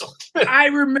violence. I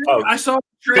remember. I saw the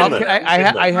trailer. Okay,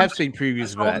 I have seen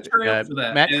previews of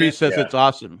that. Matt Priest says it's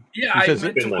awesome. Yeah, he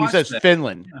says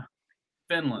Finland.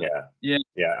 Finland. Yeah.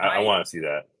 I want to see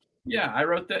that. Yeah, I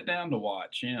wrote that down to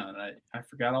watch. Yeah, and I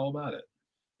forgot all about it.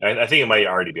 I think it might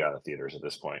already be out of theaters at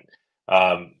this point.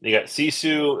 You got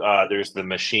Sisu. There's The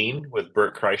Machine with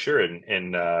Bert Kreischer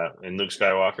and Luke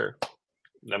Skywalker.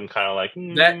 I'm kind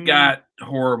of that got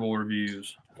horrible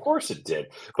reviews. Of course it did.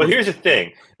 But here's the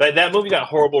thing: that movie got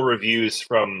horrible reviews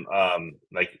from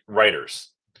writers.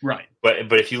 Right.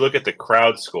 But if you look at the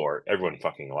crowd score, everyone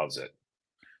fucking loves it.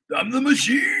 I'm the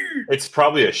machine. It's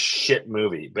probably a shit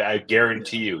movie, but I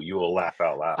guarantee you will laugh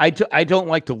out loud. I don't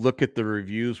like to look at the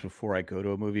reviews before I go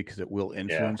to a movie because it will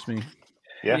influence me.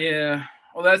 Yeah.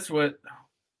 Well, that's what.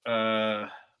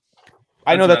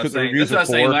 I know that's what the reviews are for. That's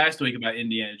what I was saying last week about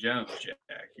Indiana Jones, Jack.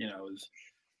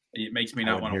 It makes me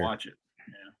not want to watch it.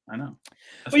 Yeah, I know.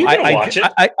 Well, you're gonna watch it.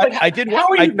 I did. How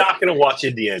are you not going to watch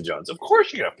Indiana Jones? Of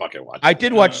course you're gonna fucking watch it.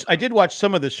 I did watch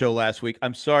some of the show last week.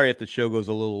 I'm sorry if the show goes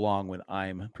a little long when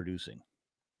I'm producing.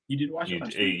 You did watch it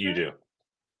last week? You do.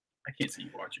 I can't see you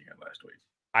watching it last week.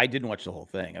 I didn't watch the whole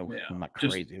thing. I'm not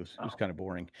crazy. It was kind of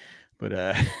boring, but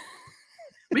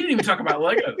we didn't even talk about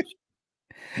Legos.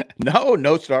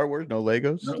 No Star Wars, no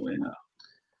Legos. No.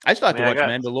 I still have to watch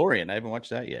Mandalorian. I haven't watched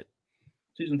that yet.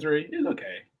 Season 3 is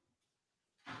okay.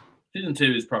 Season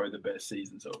 2 is probably the best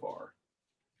season so far.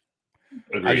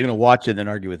 Agreed. I was gonna watch it and then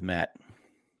argue with Matt.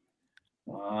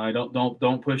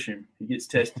 Don't push him. He gets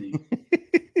testy.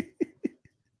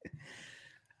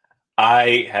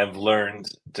 I have learned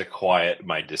to quiet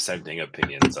my dissenting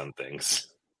opinions on things.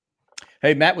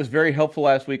 Hey, Matt was very helpful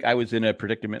last week. I was in a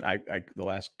predicament. I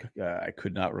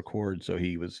could not record, so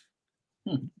he was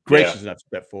gracious enough to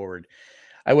step forward.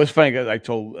 I was funny because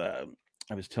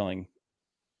I was telling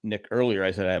Nick earlier. I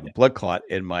said I have a blood clot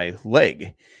in my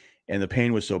leg, and the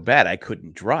pain was so bad I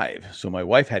couldn't drive. So my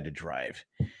wife had to drive.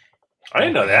 I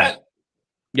didn't know that.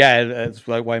 Yeah, that's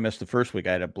why I missed the first week.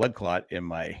 I had a blood clot in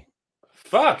my.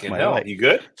 Fucking hell! Leg. You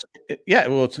good? Yeah.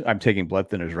 Well, I'm taking blood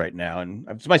thinners right now, and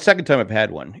it's my second time I've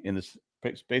had one in this.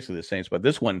 Basically the same spot.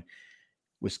 This one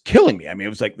was killing me. I mean,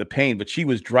 it was like the pain, but she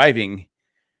was driving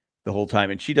the whole time,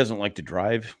 and she doesn't like to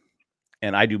drive,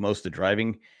 and I do most of the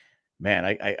driving. Man,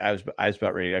 I was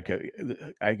about ready. Okay,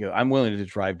 I go. I'm willing to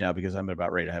drive now because I'm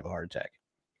about ready to have a heart attack.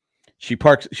 She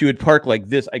would park like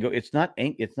this. I go, it's not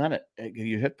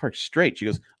you have to park straight. She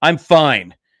goes, I'm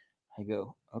fine. I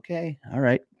go, okay, all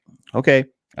right. Okay,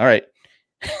 all right.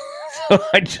 So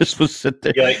I just was sitting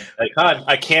there. You're like, hon,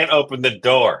 I can't open the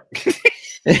door.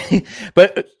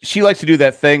 But she likes to do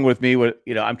that thing with me where,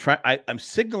 I'm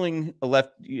signaling a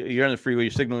left. You're on the freeway,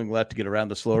 you're signaling left to get around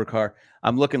the slower car.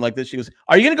 I'm looking like this. She goes,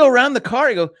 are you going to go around the car?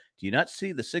 I go, do you not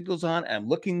see the signals on? And I'm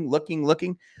looking.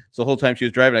 So the whole time she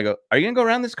was driving, I go, are you going to go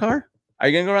around this car? Are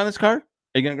you going to go around this car? Are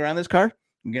you going to go around this car?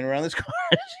 I'm going around this car.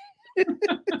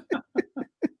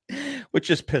 Which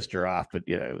just pissed her off. But,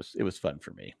 it was fun for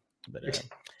me. But,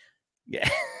 yeah.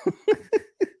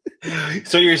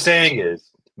 So you're saying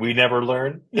is we never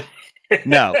learn?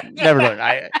 No, never learn.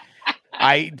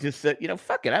 I just said,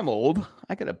 fuck it. I'm old.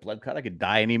 I got a blood clot. I could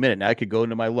die any minute. Now I could go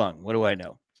into my lung. What do I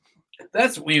know?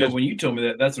 That's when you told me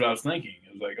that. That's what I was thinking.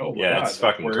 I was like, oh, yeah, God, it's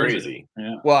fucking crazy.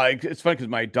 Yeah. Well, it's funny because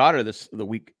my daughter,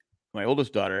 my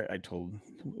oldest daughter, I told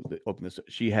open this.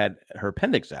 She had her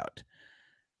appendix out.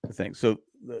 The thing. So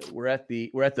we're at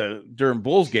the Durham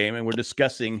Bulls game, and we're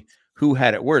discussing who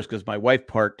had it worse because my wife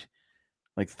parked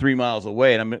like 3 miles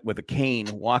away, and I'm with a cane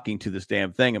walking to this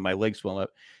damn thing, and my legs swell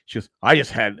up. She goes, I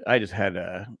just had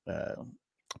a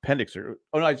appendix,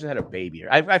 I just had a baby.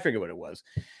 I forget what it was.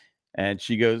 And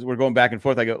she goes, we're going back and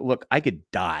forth. I go, look, I could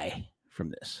die from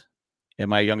this. And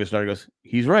my youngest daughter goes,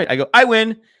 he's right. I go, I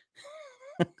win.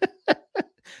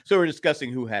 So we're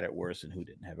discussing who had it worse and who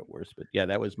didn't have it worse. But yeah,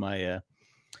 that was my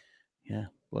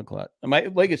blood clot. And my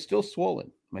leg is still swollen.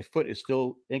 My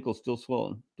ankle's still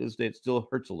swollen. To this day, it still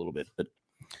hurts a little bit. But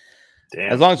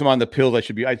as long as I'm on the pills, as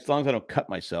long as I don't cut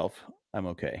myself, I'm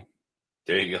okay.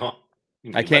 There you go.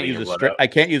 I can't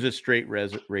use a straight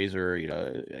razor.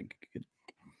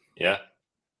 Yeah.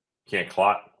 Can't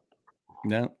clot.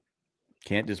 No.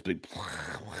 Can't just be.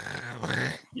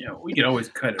 Yeah, we can always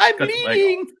cut it. I'm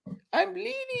bleeding. I'm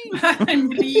bleeding. I'm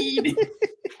bleeding.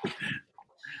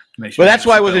 But that's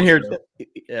why I wasn't here.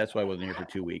 That's why I wasn't here for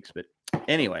 2 weeks. But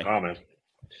anyway. Oh, man.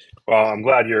 Well, I'm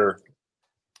glad you're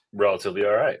relatively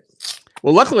all right.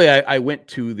 Well, luckily I went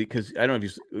to because I don't know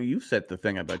if you said the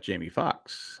thing about Jamie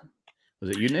Foxx.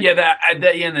 Was it you, Nick? Yeah, and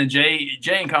then Jay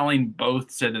and Colleen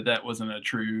both said that wasn't a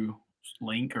true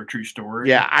link or true story.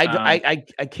 Yeah, I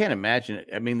can't imagine it.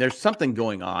 I mean, there's something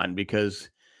going on because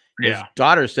his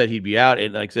daughter said he'd be out,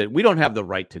 and like I said, we don't have the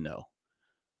right to know.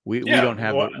 We don't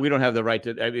have the right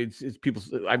to. I mean, it's people.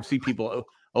 I see people.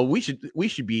 Oh, we should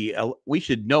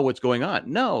know what's going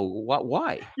on. No,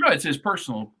 why? No, it's his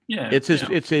personal. Yeah, it's his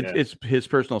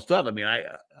personal stuff. I mean,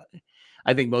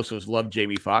 I think most of us love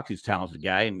Jamie Foxx. He's a talented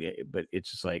guy, but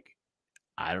it's just like,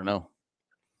 I don't know.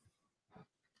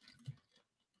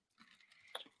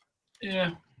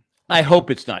 Yeah, I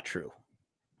hope it's not true.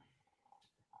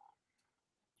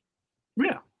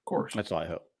 Yeah, of course. That's all I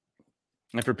hope.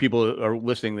 And for people who are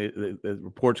listening, the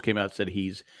reports came out said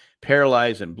he's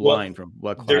paralyzed and blind from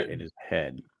blood clot in his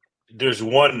head. There's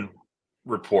one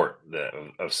report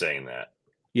of saying that.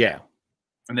 Yeah.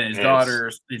 And then his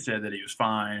daughter, he said that he was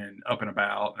fine and up and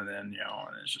about, and then and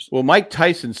it's just. Well, Mike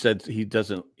Tyson said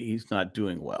he's not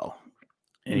doing well,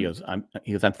 and he goes, I'm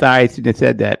sorry, I shouldn't have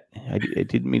said that. I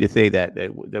didn't mean to say that.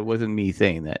 That wasn't me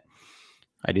saying that.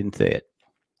 I didn't say it.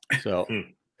 So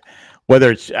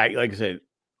whether it's like I said.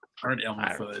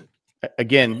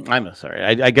 Again, I'm sorry.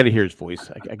 I got to hear his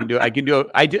voice. I can do it.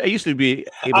 I used to be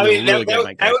able to really get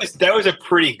Mike Tyson. That was a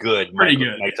pretty good Mike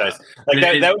Tyson.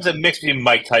 Like that was a mix between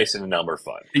Mike Tyson and Elmer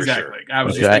Fudd. Exactly. Sure. I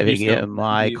was driving in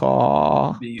my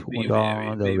car, put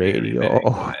on the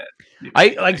radio. Like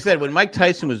I said, when Mike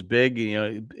Tyson was big,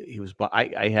 he was.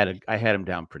 I had him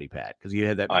down pretty bad because he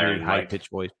had that very high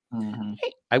pitched voice. Mm-hmm.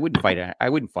 I wouldn't fight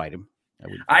him.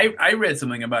 I read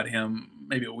something about him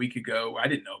maybe a week ago. I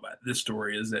didn't know about this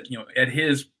story. Is that at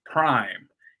his prime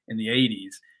in the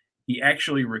 80s, he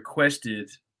actually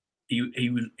requested he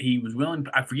was willing.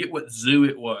 I forget what zoo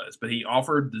it was, but he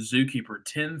offered the zookeeper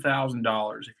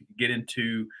 $10,000 if he could get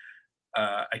into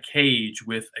a cage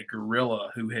with a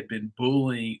gorilla who had been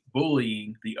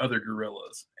bullying the other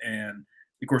gorillas. And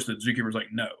of course, the zookeeper was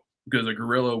like, no, because a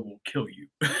gorilla will kill you.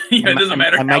 It doesn't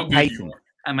matter how good you are.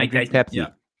 I'm Mike Tyson. Pepsi. Yeah.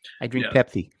 I drink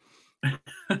Pepsi. But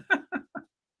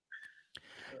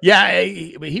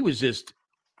he was just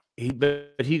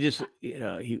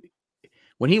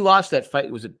when he lost that fight,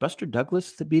 was it Buster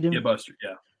Douglas that beat him? Yeah, Buster.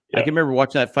 Yeah. I can remember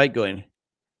watching that fight going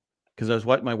because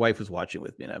my wife was watching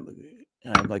with me, and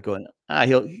I'm like going,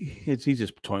 he's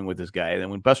just toying with this guy. And then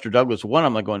when Buster Douglas won,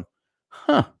 I'm like going,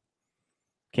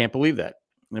 can't believe that.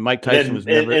 And Mike Tyson was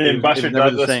never. And then Buster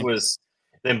Douglas was.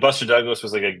 Then Buster Douglas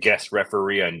was like a guest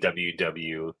referee on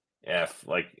WWF,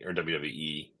 or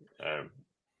WWE.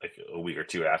 like a week or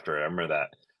two after. I remember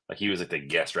that. Like he was like the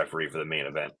guest referee for the main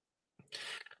event.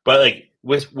 But like,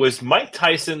 was Mike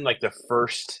Tyson like the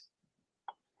first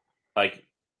like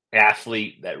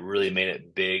athlete that really made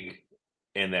it big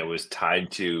and that was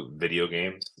tied to video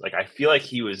games? Like I feel like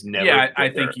he was never.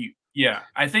 Yeah,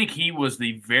 I think he was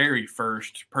the very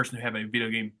first person to have a video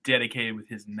game dedicated with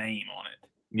his name on it.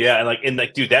 Yeah, and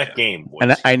dude, that game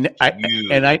was I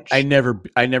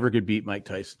never could beat Mike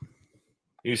Tyson.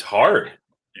 He was hard.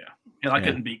 Yeah, and I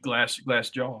couldn't beat Glass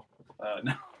Jaw.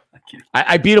 No,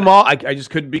 I beat them all. I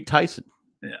just couldn't beat Tyson.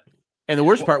 Yeah. And the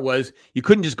worst part was you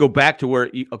couldn't just go back to where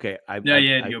you had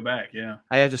to go back. Yeah,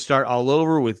 I had to start all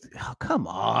over with. Oh, come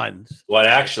on. Well,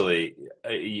 actually,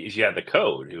 if you had the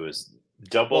code, it was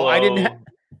double. I didn't have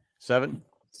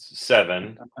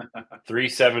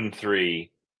 7-373.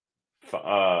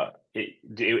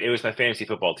 It was my fantasy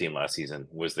football team last season.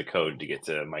 Was the code to get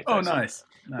to Mike Tyson? Oh, nice.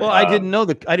 Well, I didn't know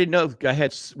we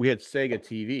had Sega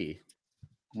TV,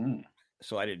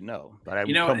 so I didn't know. But I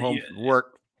would come home from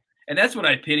work. And that's what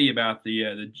I pity about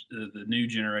the new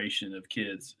generation of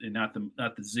kids, and not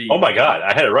the Z. Oh my God,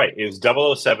 I had it right. It was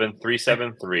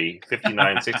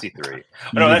 007-373-5963. Oh,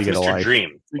 no, that's Mr.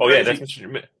 Dream. Oh yeah, that's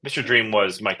Mr. Dream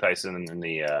was Mike Tyson in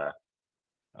the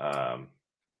what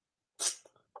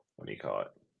do you call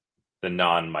it? The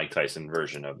non-Mike Tyson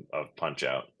version of Punch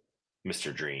Out,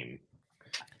 Mr. Dream.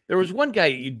 There was one guy,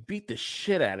 you'd beat the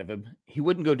shit out of him. He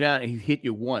wouldn't go down, and he'd hit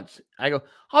you once. I go,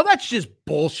 oh, that's just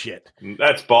bullshit.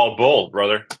 That's bald bull,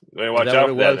 brother. Watch out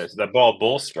for that. It's that bald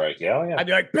bull strike. Yeah. I'd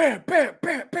be like, bam, bam,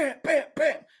 bam, bam, bam,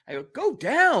 bam. I go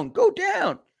down.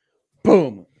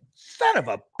 Boom. Son of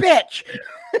a bitch.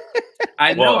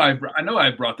 I know I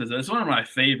brought this up. It's one of my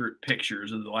favorite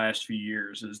pictures of the last few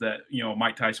years is that,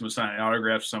 Mike Tyson was signing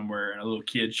autographs somewhere and a little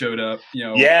kid showed up.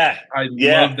 Yeah. I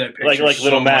love that picture. Like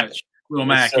Little Mac. Much. Little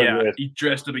Mac, so good. He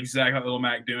dressed up exactly like Little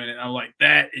Mac doing it. And I'm like,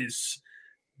 that is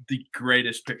the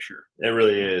greatest picture. It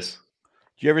really is.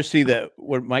 Did you ever see that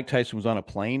where Mike Tyson was on a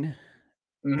plane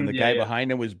and the guy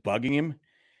behind him was bugging him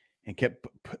and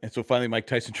so finally Mike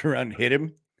Tyson turned around and hit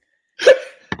him.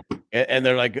 and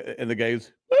they're like, and the guy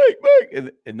goes, Mike,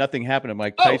 and nothing happened to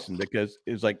Mike Tyson because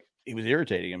it was like he was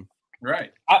irritating him.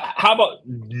 Right. How about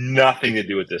nothing to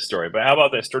do with this story, but how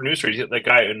about that news story? That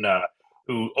guy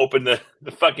who opened the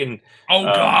fucking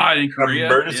in Korea,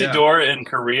 emergency door in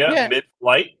Korea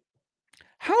mid-flight.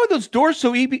 How are those doors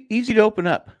so easy to open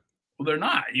up? Well, they're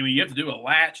not. You have to do a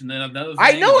latch and then another.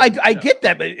 I know. I get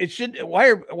that, but it should.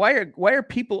 Why are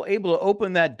people able to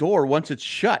open that door once it's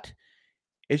shut?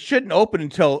 It shouldn't open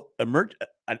until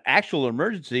an actual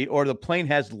emergency or the plane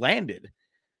has landed.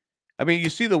 I mean, you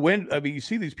see the wind. I mean, you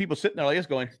see these people sitting there like this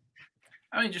going.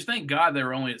 I mean, just thank God they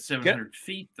were only at 700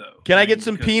 feet, though. Can I get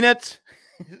some peanuts?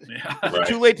 Yeah. Is it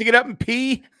too late to get up and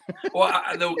pee? Well,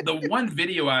 the one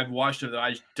video I've watched of it,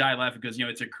 I die laughing because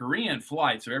it's a Korean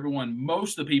flight, so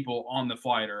most of the people on the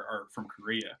flight are from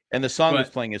Korea. And the song that's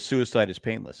playing is "Suicide Is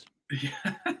Painless."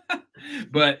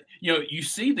 But you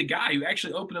see the guy who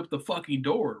actually opened up the fucking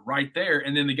door right there,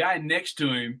 and then the guy next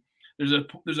to him.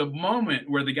 There's a moment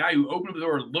where the guy who opened up the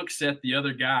door looks at the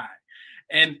other guy,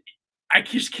 and I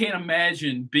just can't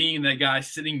imagine being that guy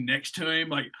sitting next to him.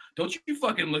 Like, don't you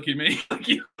fucking look at me? Like,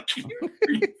 are you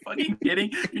fucking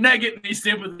kidding? You're not getting any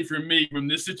sympathy from me from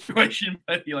this situation,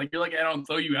 buddy. Like, you're like, I don't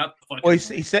throw you out the fucking. Well,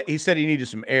 he said he needed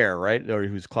some air, right? Or he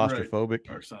was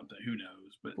claustrophobic or something. Who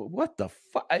knows? But what the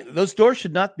fuck? Those doors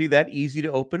should not be that easy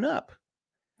to open up.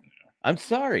 I'm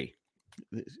sorry.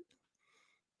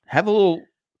 Have a little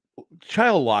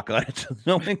child lock on it so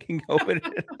no one can open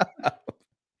it up.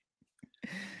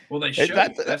 Well, they should.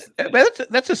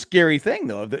 That's a scary thing,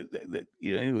 though.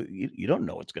 You don't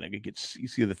know what's going to get. You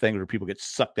see the thing where people get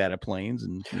sucked out of planes,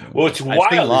 and well, it's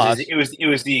wild. It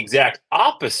was the exact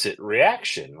opposite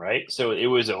reaction, right? So it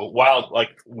was a wild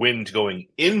wind going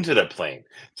into the plane.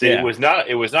 So it was not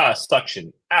a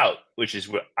suction out, which is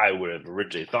what I would have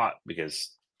originally thought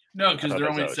because. No, because they're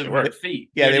only at 700 feet.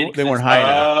 Yeah, they weren't high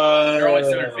enough. They're only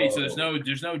 700 feet, so there's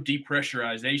no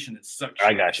depressurization. It's suction.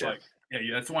 I got you.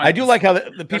 Yeah, that's why I do like how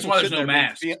the people there's no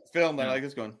mask. Film that like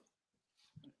this going.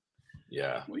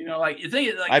 Yeah, well, you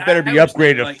think I better be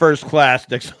upgraded to first class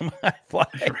next time I fly.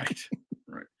 Right.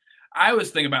 I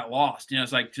always think about Lost.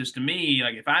 It's like just to me,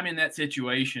 like if I'm in that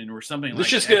situation where something like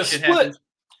just gonna split. Happens,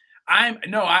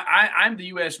 I'm the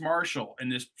U.S. Marshal in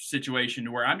this situation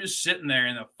where I'm just sitting there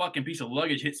and a fucking piece of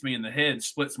luggage hits me in the head and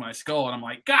splits my skull, and I'm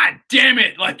like, God damn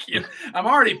it! Like I'm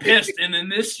already pissed, and then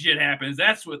this shit happens.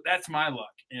 That's my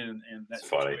luck in that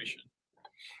situation.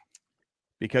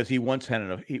 Because he once had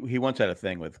a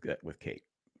thing with Kate.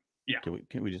 Yeah.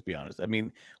 Can we just be honest? I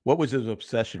mean, what was his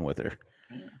obsession with her?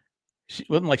 Yeah. She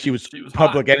wasn't like she was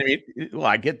public enemy. Well,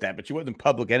 I get that, but she wasn't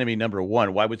public enemy number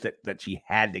one. Why was that he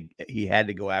had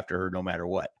to go after her no matter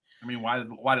what? I mean,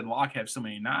 why did Locke have so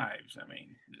many knives? I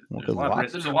mean,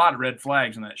 there's a lot of red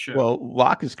flags in that show. Well,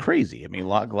 Locke is crazy. I mean,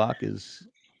 Locke is.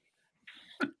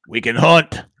 We can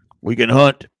hunt. We can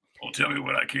hunt. Don't tell me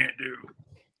what I can't do.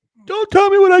 Don't tell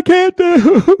me what I can't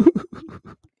do.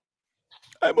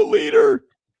 I'm a leader.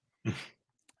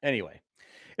 Anyway,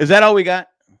 is that all we got?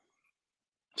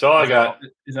 That's all I got.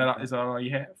 Is that all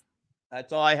you have?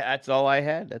 That's all I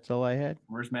had.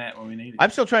 Where's Matt when we need him? I'm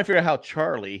still trying to figure out how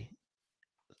Charlie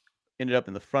ended up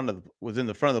in the front of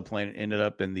the plane and ended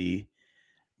up in the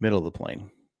middle of the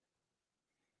plane.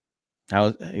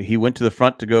 How he went to the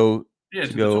front to go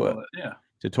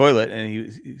to toilet, and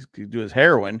he could do his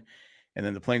heroin, and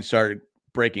then the plane started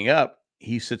breaking up.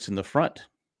 He sits in the front.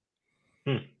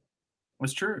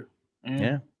 That's true.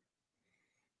 Yeah.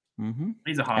 Mm-hmm.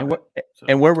 He's a hot.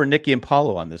 And where were Nikki and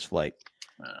Paulo on this flight?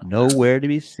 Nowhere to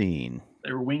be seen.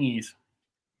 They were wingies.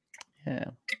 Yeah.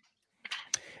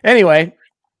 Anyway,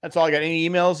 that's all I got. Any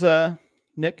emails,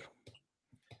 Nick?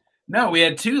 No, we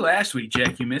had 2 last week,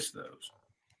 Jack. You missed those.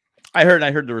 I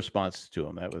heard the response to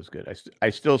them. That was good. I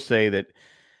still say that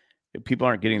if people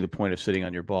aren't getting the point of sitting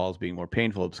on your balls being more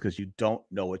painful, it's because you don't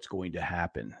know what's going to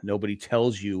happen. Nobody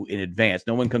tells you in advance.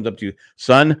 No one comes up to you,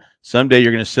 son, someday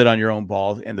you're going to sit on your own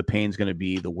balls and the pain's going to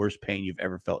be the worst pain you've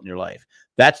ever felt in your life.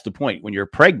 That's the point. When you're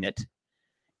pregnant,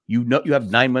 you know you have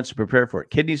 9 months to prepare for it.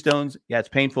 Kidney stones, yeah, it's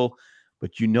painful,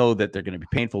 but you know that they're going to be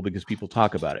painful because people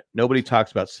talk about it. Nobody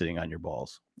talks about sitting on your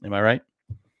balls. Am I right?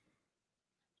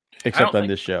 Except on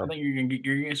this show. I think you're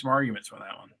gonna get some arguments for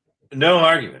that one. No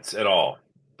arguments at all.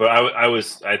 But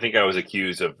I think I was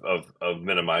accused of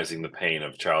minimizing the pain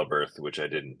of childbirth, which I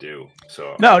didn't do.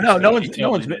 So no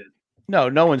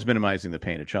one's minimizing the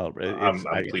pain of childbirth. I'm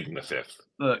pleading the fifth.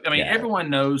 Look, I mean, everyone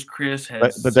knows Chris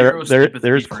has but zero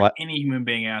sympathy for any any human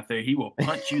being out there. He will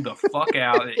punch you the fuck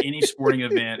out at any sporting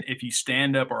event if you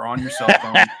stand up or on your cell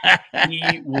phone.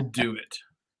 He will do it.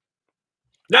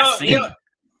 No,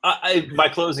 my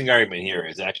closing argument here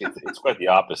is actually it's quite the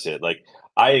opposite. Like,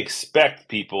 I expect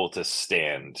people to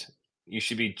stand. You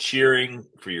should be cheering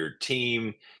for your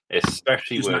team,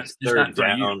 especially when it's third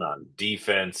down on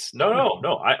defense. No.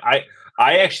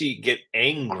 I actually get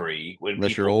angry when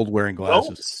unless people you're old wearing glasses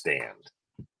don't stand.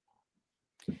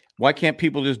 Why can't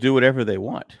people just do whatever they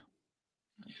want?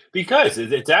 Because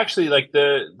it's actually like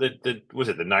the was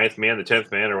it the 9th man, the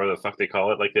 10th man, or whatever the fuck they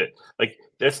call it?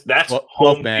 That's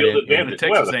home field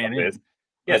advantage.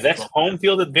 Yeah, that's home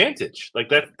field advantage. Like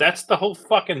that's the whole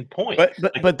fucking point.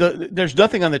 But there's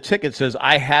nothing on the ticket that says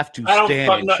I have to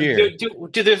stand and cheer.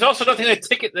 Dude, there's also nothing on the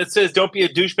ticket that says don't be a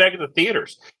douchebag in the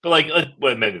theaters. But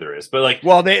well, maybe there is. But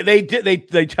well,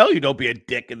 they tell you don't be a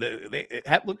dick, and they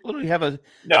literally have a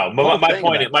no.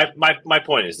 My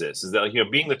point is this: is that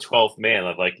being the 12th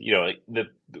man,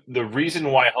 the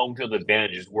reason why home field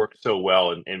advantages work so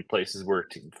well in places where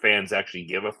fans actually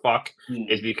give a fuck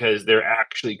is because they're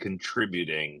actually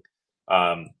contributing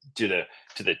to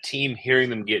the team hearing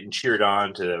them getting cheered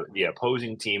on, to the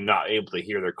opposing team not able to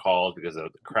hear their calls because the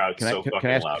crowd's so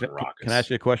fucking loud and raucous. Can I ask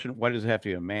you a question? Why does it have to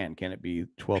be a man? Can it be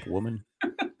 12th woman?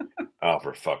 Oh,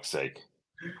 for fuck's sake!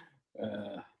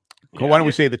 Why don't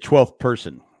we say the 12th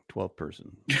person? 12th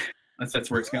person.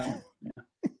 That's where it's going. Yeah.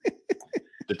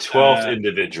 The 12th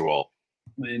individual.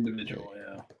 The individual,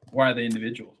 yeah. Why are they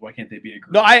individuals? Why can't they be a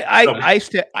group? No,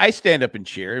 I stand up and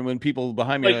cheer, and when people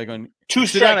behind me are going 2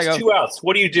 strikes, 2 outs,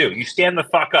 what do? You stand the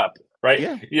fuck up, right?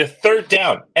 Yeah. You're third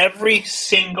down. Every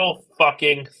single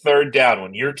fucking third down,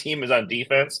 when your team is on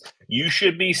defense, you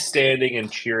should be standing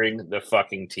and cheering the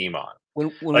fucking team on.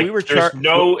 When we were there's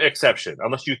no exception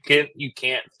unless you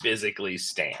can't physically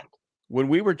stand. When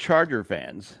we were Charger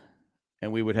fans,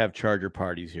 and we would have Charger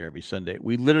parties here every Sunday,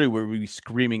 we literally would be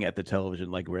screaming at the television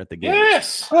like we're at the game.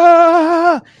 Yes.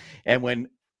 And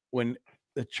when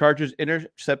the Chargers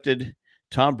intercepted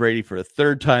Tom Brady for a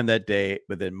 3rd time that day,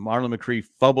 but then Marlon McCree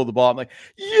fumbled the ball, I'm like,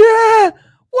 yeah,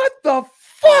 what the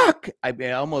fuck? I'm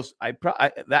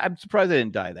surprised I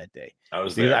didn't die that day. I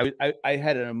was there. I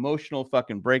had an emotional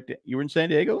fucking breakdown. You were in San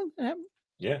Diego?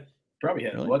 Yeah. Probably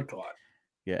had a blood clot.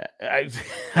 Yeah. I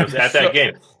was at that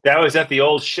game. That was at the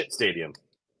old shit stadium.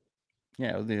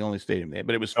 Yeah, it was the only stadium there,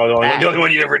 but it was the only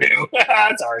one you ever knew.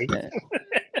 Sorry. Yeah.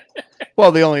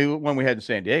 Well, the only one we had in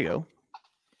San Diego.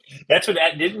 That's what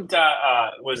that didn't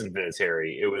wasn't Vince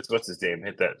Harry. It was what's his name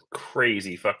hit that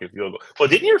crazy fucking field goal. Well,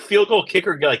 didn't your field goal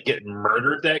kicker get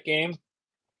murdered that game?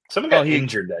 Someone got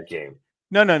injured that game.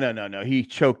 No. He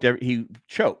choked. He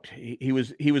choked. He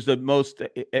was the most.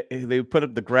 They put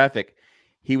up the graphic.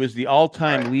 He was the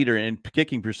all-time leader in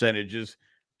kicking percentages,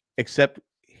 except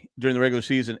during the regular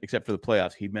season, except for the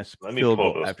playoffs. He missed field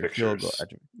goal after field goal.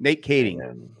 Nate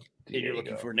Kading. You're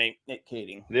looking for Nate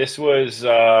Kading. This was,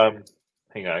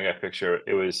 hang on, I got a picture.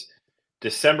 It was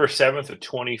December 7th of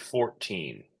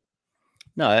 2014.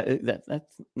 No,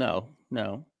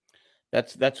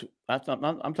 That's not,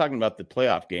 I'm talking about the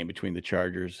playoff game between the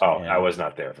Chargers. Oh, I was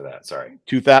not there for that. Sorry.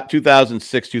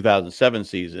 2006, 2007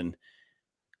 season.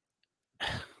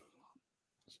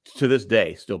 To this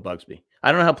day, still bugs me.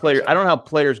 I don't know how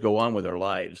players go on with their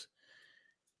lives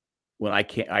when I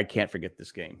can't forget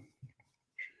this game.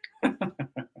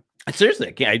 Seriously,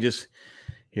 I can't. I just,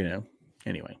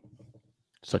 anyway,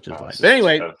 such is life.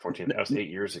 Anyway, 14. That was 8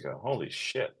 years ago. Holy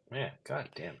shit, man! God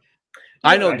damn.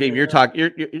 I know the game you're talking.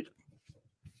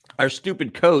 Our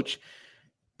stupid coach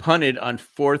punted on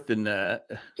fourth and down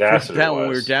when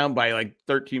we were down by like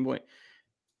 13 points.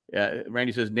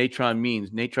 Randy says natron means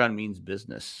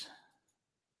business.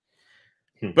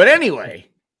 But anyway,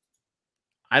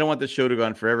 I don't want this show to go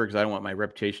on forever because I don't want my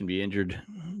reputation to be injured.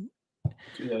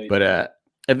 But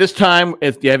at this time,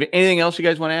 do you have anything else you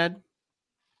guys want to add?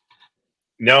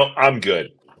 No, I'm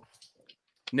good.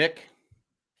 Nick?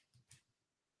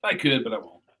 I could, but I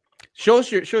won't. Show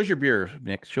us your beer,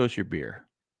 Nick. Show us your beer.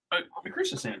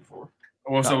 Chris has seen it before.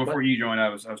 Well, so before you joined, I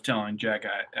was telling Jack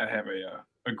I have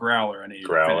a growler I need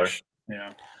to finish.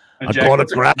 Yeah. I bought a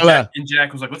growler. And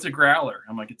Jack was like, "What's a growler?"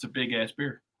 I'm like, "It's a big ass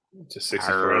beer. It's a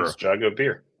 64-ounce jug of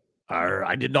beer."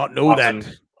 I did not know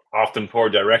that. Often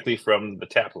poured directly from the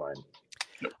tap line.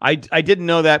 I didn't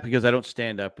know that because I don't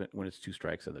stand up when it's 2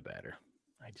 strikes on the batter.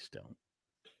 I just don't.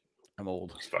 I'm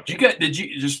old. Did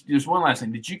you just one last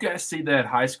thing? Did you guys see that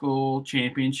high school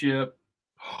championship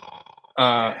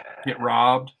get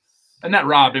robbed? Not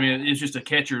robbed. I mean, it's just a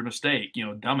catcher mistake.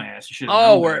 Dumbass. You should.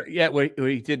 Where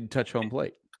he didn't touch home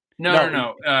plate.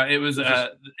 No. It was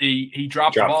he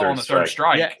dropped the ball on the third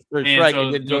strike. Yeah,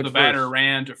 so the batter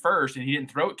ran to first, and he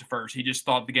didn't throw it to first. He just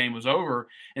thought the game was over,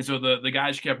 and so the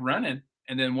guys kept running,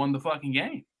 and then won the fucking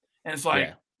game. And it's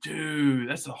like, dude,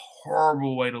 that's a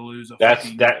horrible way to lose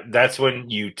That's when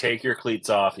you take your cleats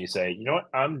off and you say, you know what,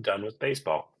 I'm done with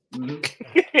baseball,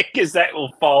 because that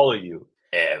will follow you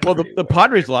everywhere. Well, the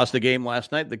Padres lost the game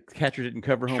last night. The catcher didn't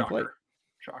cover home plate.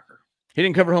 Shocker. He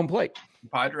didn't cover home plate. The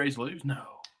Padres lose? No.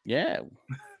 Yeah.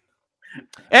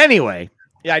 Anyway,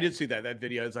 I did see that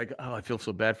video. It's like, oh, I feel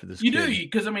so bad for this kid. You do,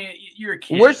 because I mean, you're a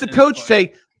kid. Where's the coach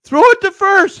say, throw it to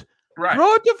first? Right.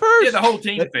 Throw it to first. Yeah, the whole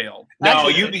team failed. No,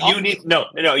 you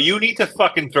need to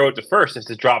fucking throw it to first. It's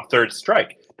to drop third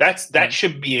strike. That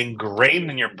should be ingrained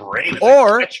in your brain.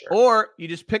 Or you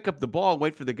just pick up the ball and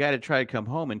wait for the guy to try to come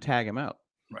home and tag him out.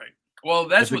 Right. Well,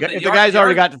 that's what if the guy's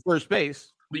already got to first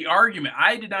base. The argument,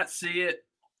 I did not see it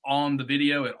on the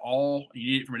video at all.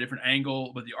 You need it from a different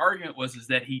angle, but the argument was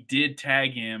that he did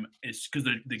tag him is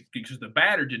because the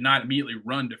batter did not immediately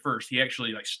run to first. He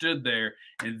actually stood there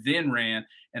and then ran,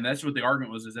 and that's what the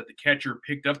argument was, is that the catcher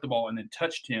picked up the ball and then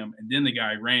touched him, and then the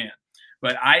guy ran.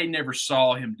 But I never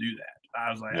saw him do that. I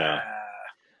was like,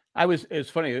 It's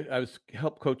funny. I was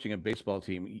help coaching a baseball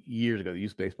team years ago, the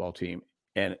youth baseball team,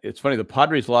 and it's funny. The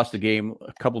Padres lost the game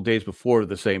a couple days before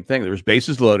the same thing. There was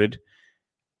bases loaded.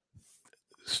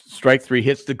 Strike 3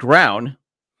 hits the ground.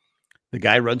 The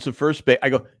guy runs to first base. I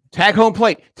go, tag home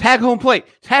plate, tag home plate,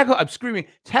 I'm screaming,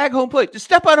 tag home plate, just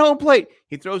step on home plate.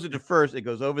 He throws it to first. It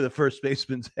goes over the first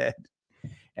baseman's head.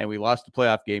 And we lost the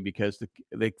playoff game because the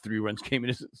 3 runs came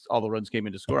in. All the runs came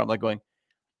in to score. I'm like going,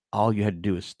 all you had to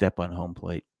do is step on home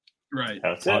plate. Right.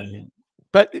 That's it.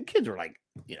 But the kids were like,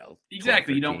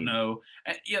 exactly. 12, you don't know.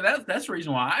 That's the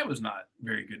reason why I was not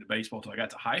very good at baseball until I got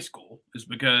to high school, is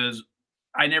because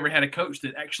I never had a coach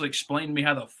that actually explained to me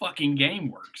how the fucking game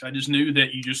works. I just knew that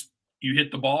you hit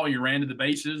the ball, you ran to the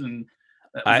bases, and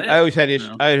I always had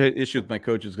issues. I had issues with my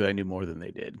coaches because I knew more than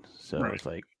they did. So I was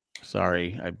like,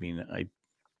 sorry. I mean, I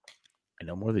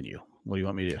know more than you. What do you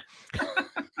want me to do?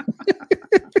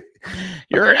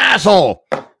 You're an asshole.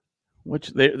 Which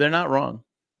they're not wrong.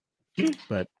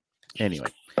 But anyway,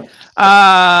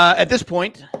 at this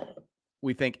point,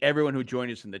 we thank everyone who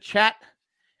joined us in the chat.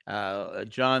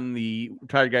 John, the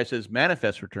retired guy, says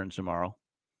Manifest returns tomorrow.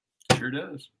 Sure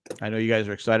does. I know you guys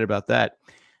are excited about that.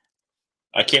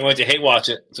 I can't wait to hate watch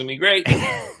it. It's gonna be great.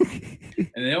 And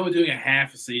they're only doing a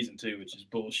half a season too, which is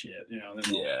bullshit.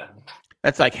 Yeah,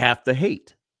 that's like half the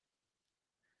hate.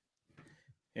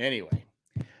 Anyway,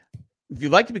 if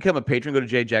you'd like to become a patron, go to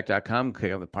jjack.com,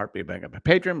 click on the part B, back up a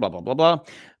patron, blah blah blah blah.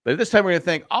 But this time we're going to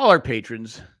thank all our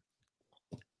patrons.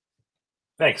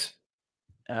 Thanks.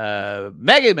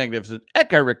 Maggie the Magnificent,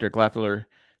 Edgar Richter Claffler,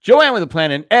 Joanne with a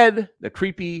Plan, and Ed, the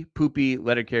creepy, poopy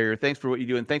letter carrier. Thanks for what you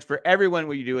do, and thanks for everyone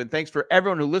what you do, and thanks for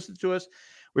everyone who listens to us.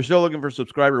 We're still looking for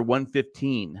subscriber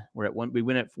 115. We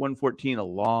went at 114 a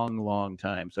long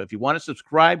time. So if you want to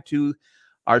subscribe to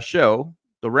our show,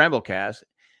 the Ramblecast,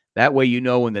 that way you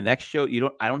know when the next show,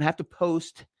 I don't have to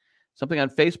post something on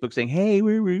Facebook saying, hey,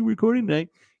 we're recording tonight.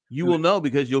 You will know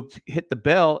because you'll hit the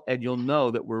bell and you'll know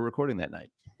that we're recording that night.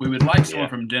 We would like someone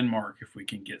from Denmark if we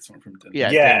can get someone from Denmark.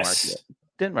 Yeah, yes. Denmark. Yeah.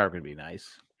 Denmark would be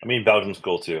nice. I mean, Belgium's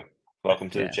cool too. Welcome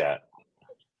to the chat.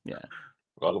 Yeah.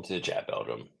 Welcome to the chat,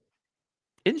 Belgium.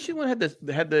 Isn't she the one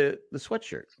who had the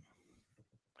sweatshirt?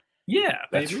 Yeah,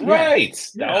 that's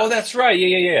right. Yeah. Oh, that's right.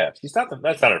 Yeah.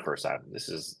 That's not her first time. This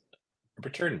is a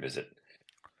return visit.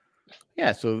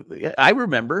 Yeah, so I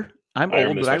remember. I'm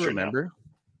old, but I remember.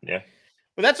 Now. Yeah.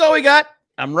 But that's all we got.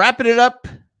 I'm wrapping it up.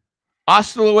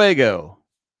 Hasta luego.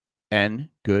 And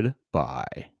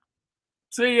goodbye.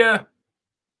 See ya.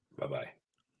 Bye-bye.